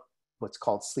develop what's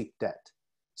called sleep debt.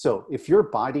 So if your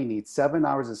body needs 7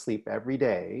 hours of sleep every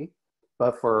day,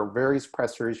 but for various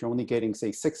pressures, you're only getting,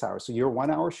 say, 6 hours. So you're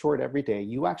 1 hour short every day.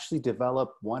 You actually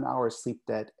develop 1 hour sleep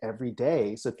debt every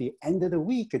day. So at the end of the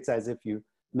week, it's as if you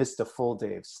missed a full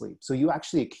day of sleep. So you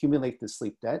actually accumulate the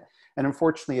sleep debt. And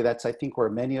unfortunately, that's, I think, where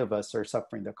many of us are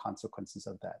suffering the consequences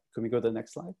of that. Can we go to the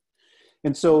next slide?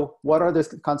 And so what are the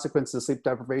consequences of sleep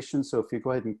deprivation? So if you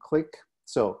go ahead and click.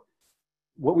 So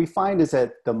what we find is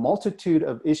that the multitude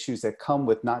of issues that come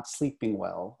with not sleeping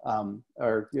well,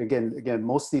 are again,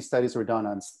 most of these studies were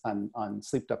done on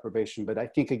sleep deprivation. But I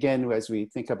think, again, as we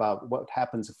think about what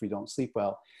happens if we don't sleep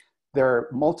well, there are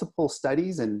multiple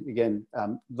studies, and again,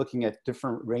 looking at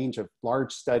different range of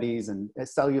large studies and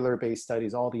cellular-based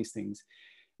studies, all these things.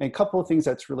 And a couple of things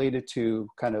that's related to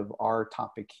kind of our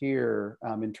topic here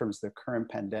in terms of the current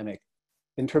pandemic,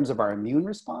 in terms of our immune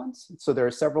response. So there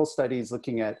are several studies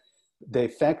looking at the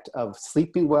effect of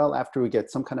sleeping well after we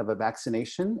get some kind of a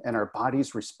vaccination and our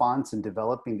body's response in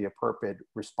developing the appropriate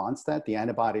response to that, the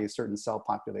antibody, a certain cell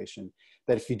population,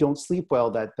 that if you don't sleep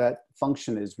well, that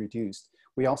function is reduced.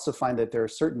 We also find that there are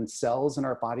certain cells in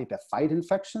our body that fight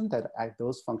infection, that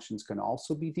those functions can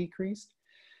also be decreased.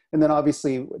 And then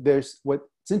obviously there's what's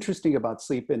interesting about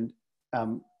sleep and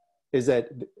is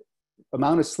that the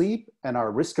amount of sleep and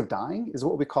our risk of dying is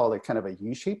what we call a kind of a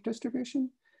U-shaped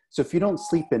distribution. So if you don't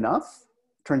sleep enough,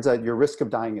 turns out your risk of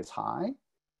dying is high.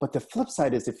 But the flip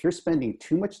side is if you're spending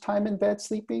too much time in bed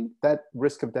sleeping, that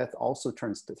risk of death also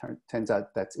turns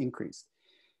out that's increased.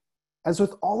 As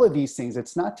with all of these things,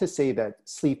 it's not to say that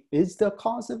sleep is the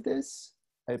cause of this,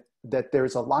 that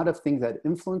there's a lot of things that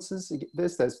influences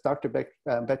this. As Dr.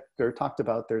 Becker talked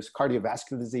about, there's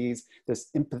cardiovascular disease, there's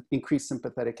increased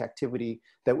sympathetic activity,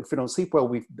 that if we don't sleep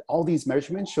well, all these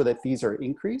measurements show that these are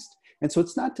increased. And so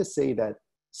it's not to say that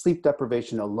sleep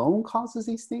deprivation alone causes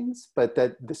these things, but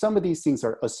that some of these things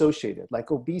are associated,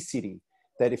 like obesity,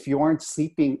 that if you don't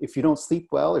sleep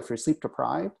well, if you're sleep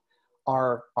deprived,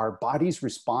 our body's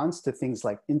response to things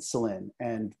like insulin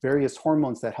and various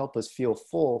hormones that help us feel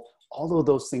full, all of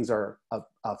those things are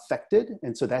affected.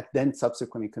 And so that then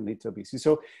subsequently can lead to obesity.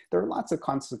 So there are lots of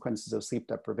consequences of sleep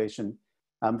deprivation.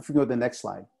 If we go to the next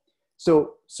slide.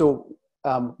 So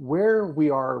where we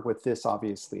are with this,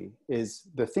 obviously, is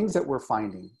the things that we're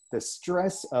finding, the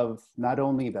stress of not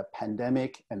only the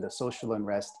pandemic and the social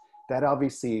unrest, that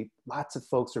obviously lots of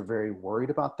folks are very worried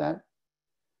about that.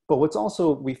 But what's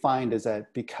also we find is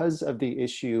that because of the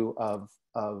issue of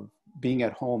being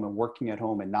at home and working at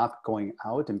home and not going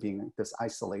out and being in this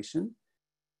isolation,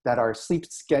 that our sleep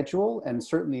schedule and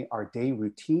certainly our day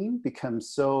routine becomes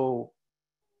so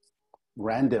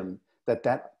random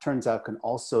that turns out can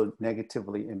also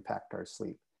negatively impact our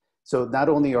sleep. So not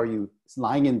only are you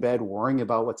lying in bed worrying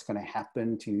about what's going to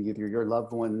happen to either your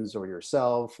loved ones or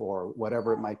yourself or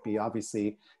whatever it might be,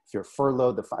 obviously, if you're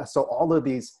furloughed, so all of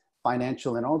these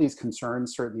financial and all these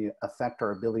concerns certainly affect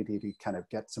our ability to kind of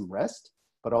get some rest,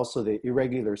 but also the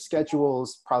irregular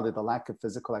schedules, probably the lack of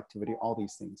physical activity, all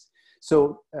these things.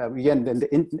 So again, then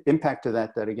the impact of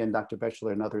that again, Dr.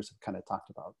 Beschler and others have kind of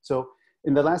talked about. So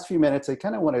in the last few minutes, I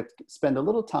kind of want to spend a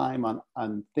little time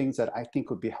on things that I think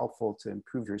would be helpful to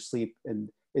improve your sleep in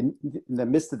the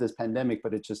midst of this pandemic,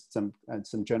 but it's just some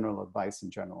general advice in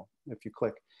general, if you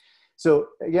click. So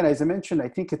again, as I mentioned, I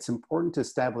think it's important to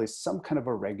establish some kind of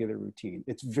a regular routine.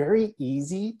 It's very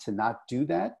easy to not do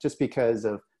that just because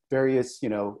of various,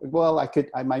 well,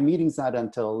 my meeting's not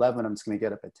until 11, I'm just going to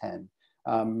get up at 10.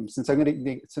 Since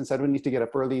I don't need to get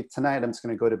up early tonight, I'm just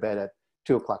going to go to bed at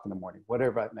 2 o'clock in the morning,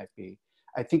 whatever it might be.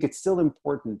 I think it's still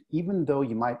important, even though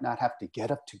you might not have to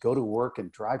get up to go to work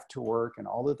and drive to work and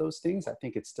all of those things, I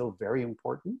think it's still very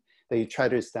important that you try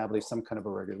to establish some kind of a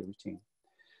regular routine.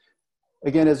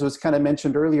 Again, as was kind of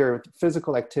mentioned earlier,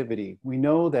 physical activity. We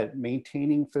know that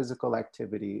maintaining physical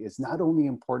activity is not only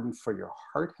important for your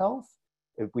heart health,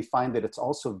 we find that it's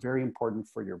also very important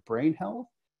for your brain health,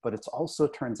 but it's also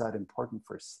turns out important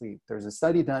for sleep. There's a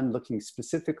study done looking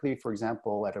specifically, for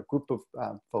example, at a group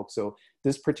of folks. So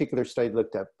this particular study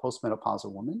looked at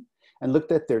postmenopausal women and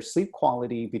looked at their sleep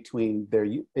quality between their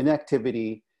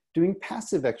inactivity, doing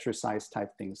passive exercise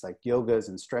type things like yogas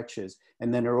and stretches,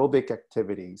 and then aerobic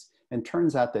activities. And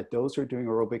turns out that those who are doing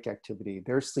aerobic activity,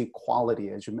 their sleep quality,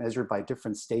 as you measured by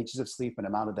different stages of sleep and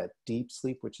amount of that deep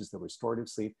sleep, which is the restorative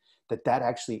sleep, that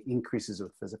actually increases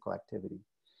with physical activity.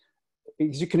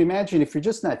 As you can imagine, if you're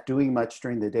just not doing much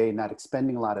during the day, not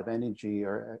expending a lot of energy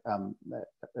or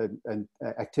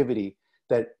activity,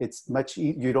 that it's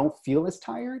you don't feel as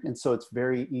tired. And so it's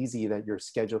very easy that your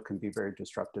schedule can be very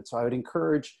disrupted. So I would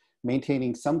encourage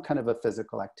maintaining some kind of a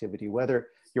physical activity, whether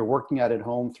you're working out at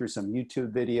home through some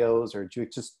YouTube videos or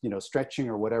just, stretching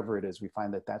or whatever it is. We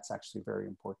find that that's actually very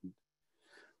important.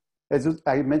 as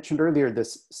I mentioned earlier,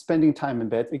 this spending time in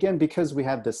bed, again, because we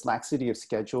have this laxity of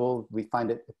schedule, we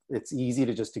find it's easy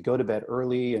to just to go to bed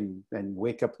early and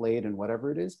wake up late and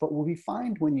whatever it is. But what we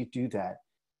find when you do that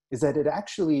is that it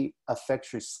actually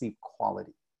affects your sleep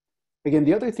quality. Again,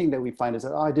 the other thing that we find is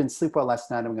that, oh, I didn't sleep well last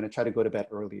night, I'm going to try to go to bed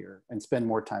earlier and spend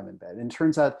more time in bed. And it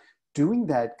turns out doing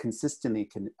that consistently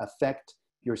can affect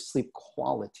your sleep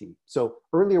quality. So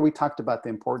earlier we talked about the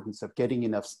importance of getting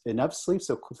enough sleep,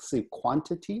 so sleep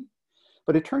quantity.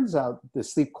 But it turns out the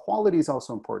sleep quality is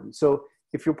also important. So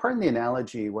if you'll pardon the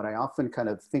analogy, what I often kind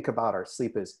of think about our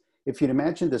sleep is, if you'd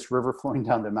imagine this river flowing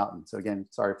down the mountain. So again,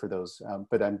 sorry for those,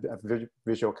 but I'm a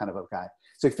visual kind of a guy.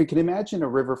 So if you can imagine a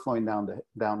river flowing down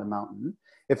the mountain,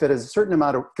 if it has a certain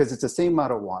amount of, because it's the same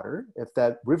amount of water, if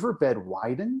that riverbed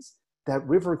widens, that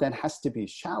river then has to be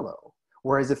shallow.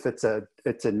 Whereas if it's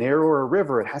a narrower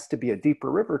river, it has to be a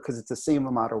deeper river because it's the same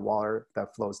amount of water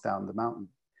that flows down the mountain.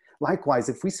 Likewise,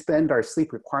 if we spend our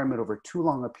sleep requirement over too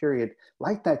long a period,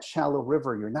 like that shallow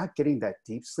river, you're not getting that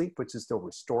deep sleep, which is the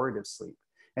restorative sleep.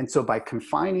 And so by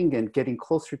confining and getting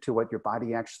closer to what your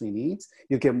body actually needs,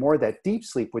 you get more of that deep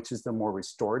sleep, which is the more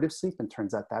restorative sleep. And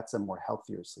turns out that's a more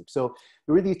healthier sleep. So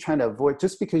you're really trying to avoid,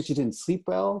 just because you didn't sleep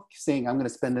well, saying I'm going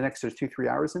to spend the next 2-3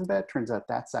 hours in bed, turns out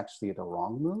that's actually the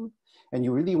wrong move. And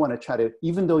you really want to try to,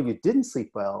 even though you didn't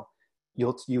sleep well,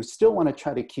 you still want to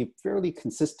try to keep fairly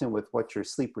consistent with what your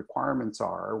sleep requirements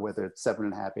are, whether it's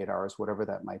 7.5, 8 hours, whatever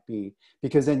that might be,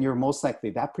 because then you're most likely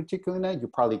that particular night,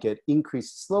 you'll probably get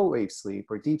increased slow wave sleep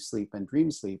or deep sleep and dream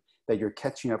sleep that you're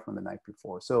catching up from the night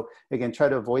before. So again, try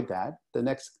to avoid that. The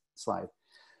next slide.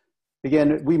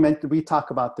 Again, we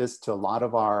talk about this to a lot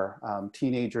of our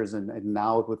teenagers and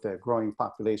now with the growing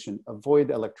population, avoid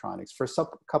electronics for a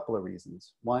couple of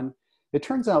reasons. One, it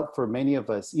turns out for many of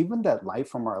us, even that light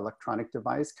from our electronic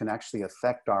device can actually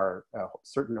affect our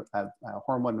certain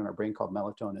hormone in our brain called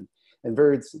melatonin and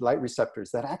various light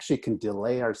receptors that actually can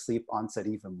delay our sleep onset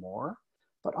even more.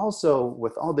 But also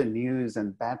with all the news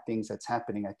and bad things that's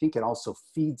happening, I think it also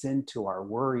feeds into our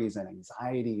worries and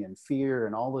anxiety and fear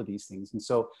and all of these things. And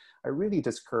so I really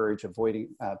discourage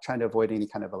trying to avoid any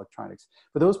kind of electronics.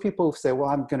 For those people who say, well,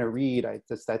 I'm going to read,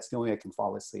 that's the only way I can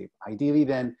fall asleep. Ideally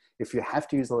then, if you have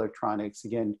to use electronics,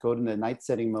 again, go to the night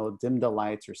setting mode, dim the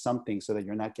lights or something so that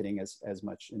you're not getting as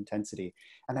much intensity.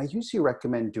 And I usually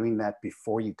recommend doing that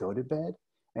before you go to bed,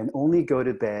 and only go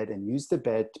to bed and use the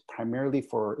bed primarily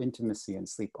for intimacy and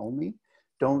sleep only.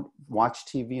 Don't watch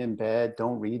TV in bed,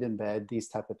 don't read in bed, these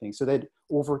type of things. So that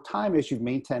over time, as you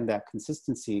maintain that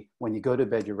consistency, when you go to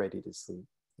bed, you're ready to sleep.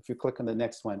 If you click on the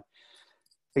next one,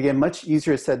 again, much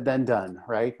easier said than done,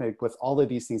 right? Like with all of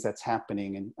these things that's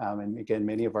happening. And again,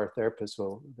 many of our therapists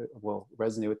will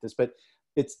resonate with this, but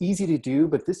it's easy to do,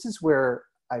 but this is where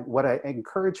what I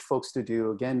encourage folks to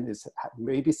do, again, is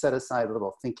maybe set aside a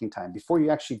little thinking time before you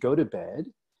actually go to bed.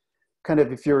 Kind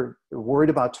of if you're worried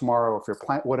about tomorrow, if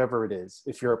you're whatever it is,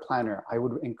 if you're a planner, I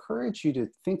would encourage you to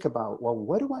think about, well,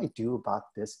 what do I do about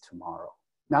this tomorrow?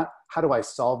 Not how do I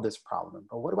solve this problem,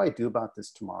 but what do I do about this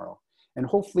tomorrow? And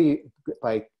hopefully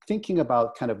by thinking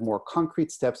about kind of more concrete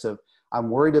steps of, I'm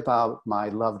worried about my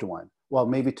loved one. Well,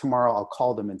 maybe tomorrow I'll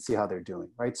call them and see how they're doing,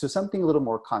 right? So something a little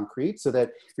more concrete so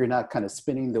that you're not kind of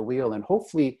spinning the wheel. And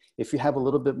hopefully if you have a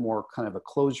little bit more kind of a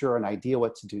closure, an idea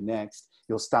what to do next,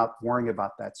 you'll stop worrying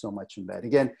about that so much in bed.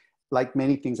 Again, like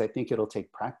many things, I think it'll take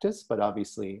practice, but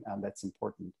obviously that's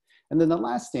important. And then the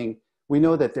last thing, we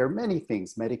know that there are many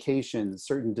things, medications,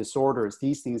 certain disorders,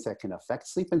 these things that can affect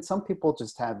sleep. And some people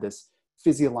just have this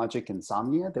physiologic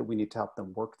insomnia that we need to help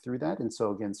them work through that. And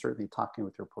so again, certainly talking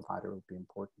with your provider would be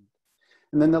important.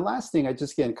 And then the last thing,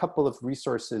 again, a couple of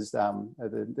resources,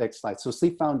 the next slide. So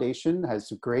Sleep Foundation has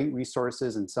great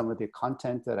resources and some of the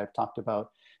content that I've talked about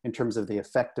in terms of the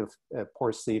effect of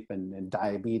poor sleep and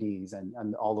diabetes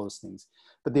and all those things.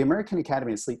 But the American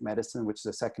Academy of Sleep Medicine, which is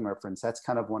a second reference, that's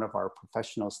kind of one of our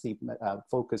professional sleep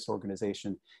focused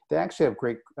organization. They actually have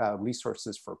great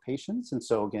resources for patients. And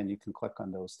so again, you can click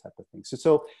on those type of things.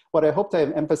 So what I hope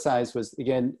to emphasize was,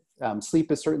 again,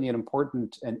 sleep is certainly an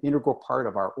important and integral part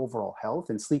of our overall health,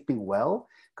 and sleeping well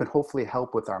could hopefully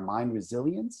help with our mind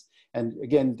resilience. And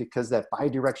again, because that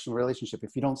bidirectional relationship,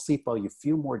 if you don't sleep well, you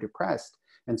feel more depressed.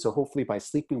 And so hopefully by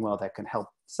sleeping well, that can help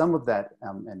some of that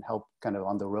and help kind of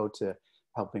on the road to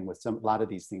helping with a lot of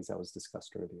these things that was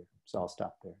discussed earlier. So I'll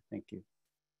stop there. Thank you.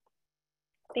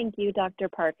 Thank you, Dr.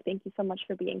 Park. Thank you so much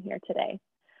for being here today.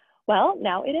 Well,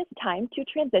 now it is time to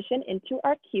transition into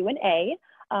our Q&A.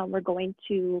 We're going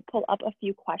to pull up a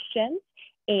few questions,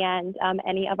 and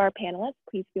any of our panelists,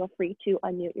 please feel free to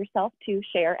unmute yourself to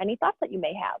share any thoughts that you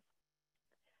may have.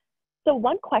 So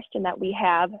one question that we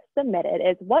have submitted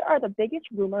is, what are the biggest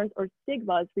rumors or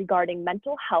stigmas regarding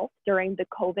mental health during the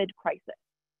COVID crisis?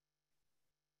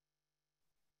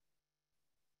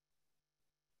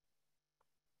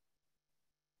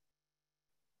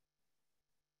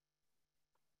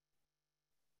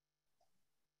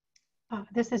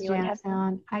 This is Janice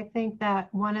Allen. I think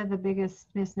that one of the biggest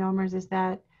misnomers is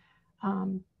that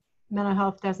mental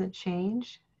health doesn't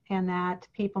change, and that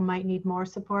people might need more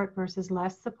support versus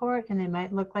less support, and they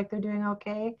might look like they're doing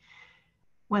okay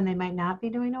when they might not be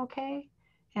doing okay,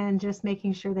 and just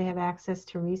making sure they have access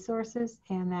to resources.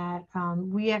 And that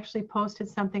we actually posted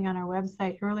something on our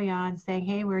website early on saying,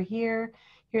 hey, we're here,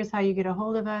 here's how you get a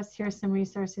hold of us, here's some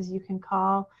resources you can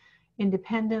call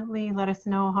independently, let us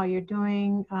know how you're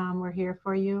doing, we're here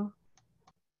for you.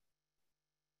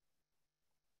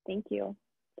 Thank you.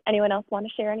 Anyone else want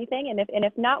to share anything? And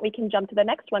if not, we can jump to the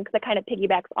next one because it kind of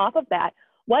piggybacks off of that.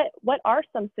 What are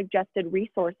some suggested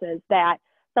resources that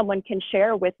someone can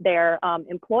share with their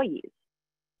employees?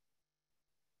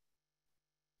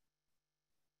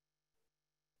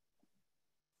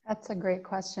 That's a great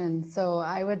question. So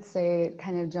I would say,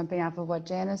 kind of jumping off of what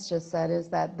Janice just said, is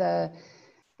that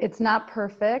it's not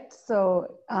perfect.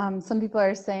 So some people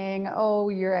are saying, oh,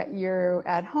 you're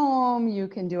at home, you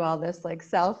can do all this like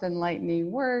self-enlightening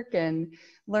work and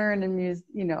learn a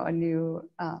new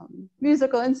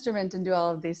musical instrument and do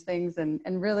all of these things. And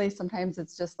really sometimes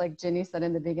it's just like Ginny said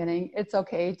in the beginning, it's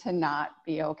okay to not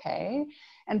be okay.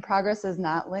 And progress is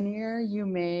not linear. You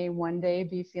may one day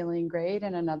be feeling great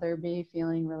and another be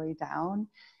feeling really down,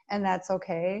 and that's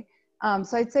okay.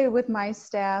 So I'd say with my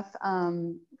staff,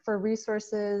 for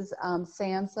resources,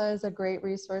 SAMHSA is a great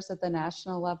resource at the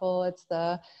national level. It's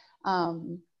the,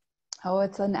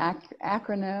 it's an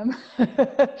acronym,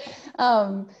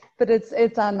 but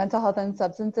it's on mental health and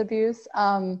substance abuse.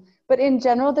 But in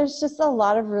general, there's just a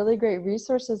lot of really great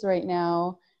resources right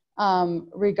now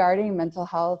regarding mental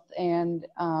health. And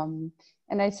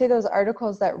I'd say those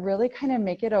articles that really kind of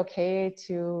make it okay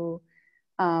to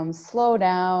slow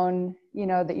down,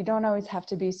 that you don't always have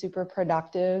to be super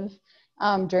productive.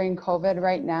 During COVID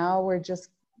right now, we're just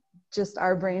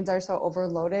our brains are so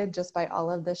overloaded just by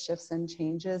all of the shifts and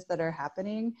changes that are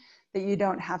happening that you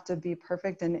don't have to be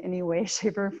perfect in any way,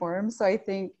 shape, or form. So I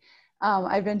think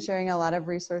I've been sharing a lot of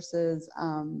resources.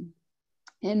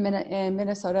 In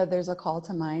Minnesota, there's a Call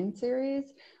to Mind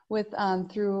series with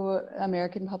through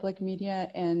American Public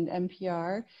Media and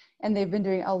NPR, and they've been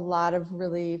doing a lot of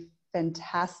really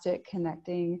fantastic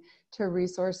connecting to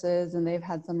resources, and they've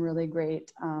had some really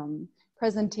great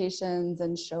presentations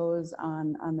and shows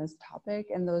on this topic,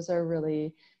 and those are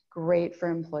really great for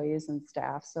employees and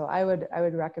staff. So I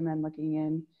would recommend looking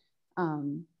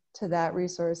in to that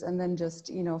resource, and then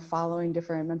just following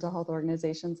different mental health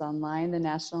organizations online. The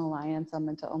National Alliance on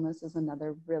Mental Illness is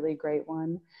another really great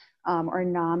one, or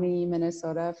NAMI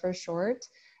Minnesota for short.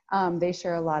 They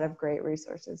share a lot of great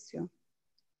resources too.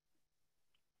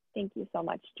 Thank you so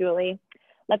much, Julie.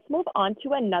 Let's move on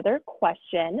to another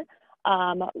question.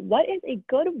 What is a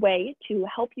good way to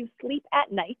help you sleep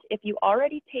at night if you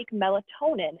already take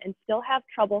melatonin and still have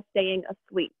trouble staying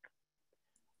asleep?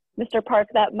 Mr. Park,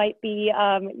 that might be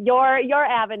your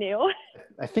avenue.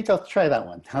 I think I'll try that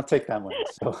one. I'll take that one.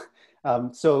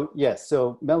 So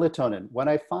melatonin. What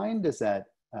I find is that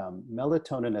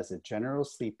melatonin as a general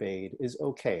sleep aid is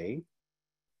okay.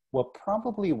 What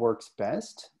probably works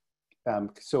best,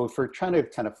 so if we're trying to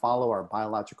kind of follow our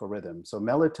biological rhythm, so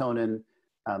melatonin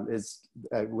is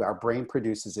our brain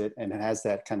produces it, and it has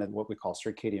that kind of what we call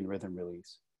circadian rhythm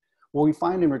release. What we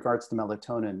find in regards to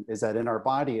melatonin is that in our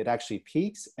body, it actually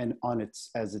peaks, and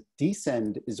as it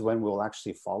descends is when we'll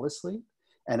actually fall asleep.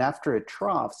 And after it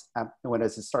troughs,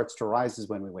 as it starts to rise is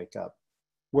when we wake up.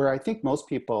 Where I think most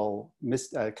people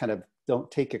kind of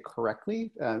don't take it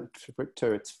correctly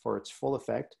for its full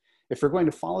effect. If you're going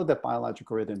to follow that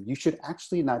biological rhythm, you should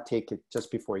actually not take it just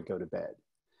before you go to bed,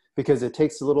 because it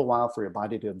takes a little while for your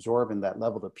body to absorb and that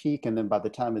level to peak. And then by the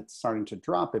time it's starting to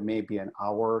drop, it may be an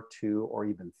hour, 2, or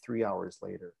even 3 hours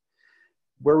later.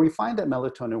 Where we find that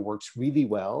melatonin works really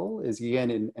well is,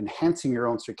 again, in enhancing your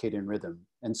own circadian rhythm.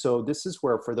 And so this is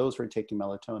where, for those who are taking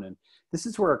melatonin, this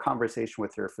is where a conversation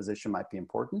with your physician might be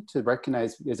important to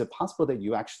recognize, is it possible that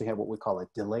you actually have what we call a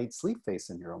delayed sleep phase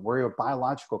syndrome, where your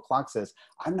biological clock says,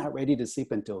 I'm not ready to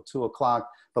sleep until 2 o'clock,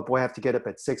 but boy, I have to get up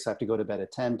at 6, I have to go to bed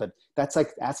at 10. But that's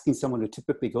like asking someone who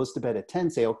typically goes to bed at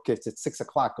 10, say, okay, it's 6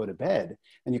 o'clock, go to bed.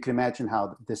 And you can imagine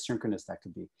how dissynchronous that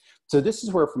could be. So this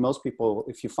is where, for most people,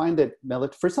 if you find that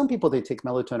for some people, they take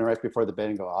melatonin right before the bed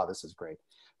and go, oh, this is great.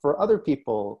 For other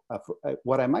people,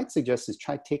 what I might suggest is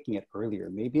try taking it earlier,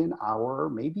 maybe an hour,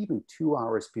 maybe even 2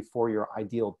 hours before your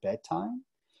ideal bedtime.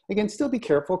 Again, still be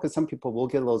careful because some people will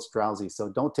get a little drowsy. So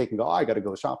don't take and go, oh, I got to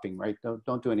go shopping, right?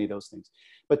 Don't do any of those things.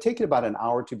 But take it about an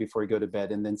hour or two before you go to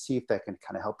bed and then see if that can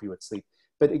kind of help you with sleep.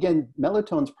 But again,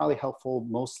 melatonin is probably helpful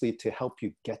mostly to help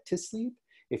you get to sleep.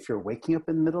 If you're waking up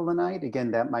in the middle of the night,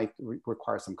 again, that might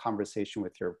require some conversation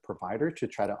with your provider to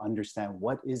try to understand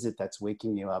what is it that's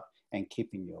waking you up and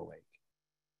keeping you awake.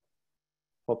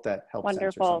 Hope that helps Wonderful.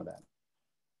 answer some of that.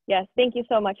 Yes, thank you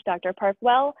so much, Dr. Park.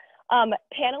 Well,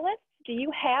 panelists, do you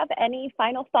have any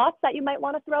final thoughts that you might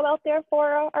want to throw out there for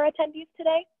our attendees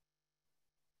today?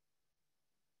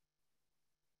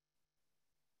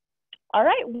 All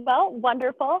right, well,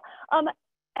 wonderful.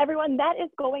 Everyone, that is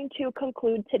going to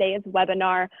conclude today's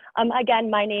webinar. Again,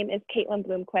 my name is Caitlin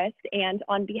Bloomquist, and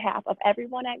on behalf of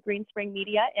everyone at Greenspring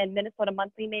Media and Minnesota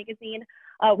Monthly Magazine,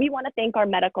 we want to thank our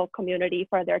medical community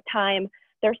for their time,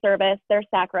 their service, their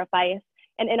sacrifice.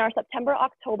 And in our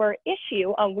September-October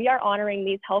issue, we are honoring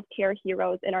these healthcare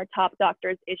heroes in our Top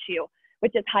Doctors issue,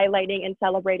 which is highlighting and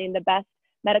celebrating the best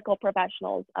medical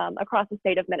professionals across the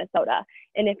state of Minnesota.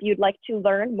 And if you'd like to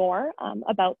learn more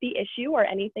about the issue or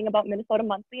anything about Minnesota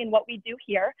Monthly and what we do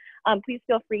here, please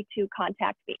feel free to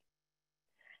contact me.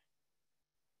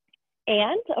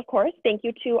 And of course, thank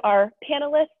you to our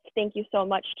panelists. Thank you so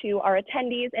much to our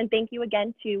attendees. And thank you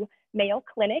again to Mayo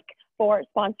Clinic for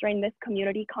sponsoring this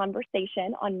community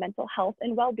conversation on mental health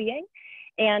and well-being.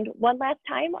 And one last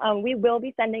time, we will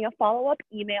be sending a follow-up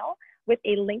email with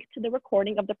a link to the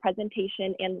recording of the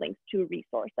presentation and links to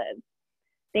resources.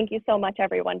 Thank you so much,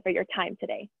 everyone, for your time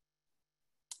today.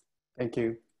 Thank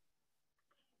you.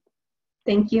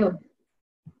 Thank you.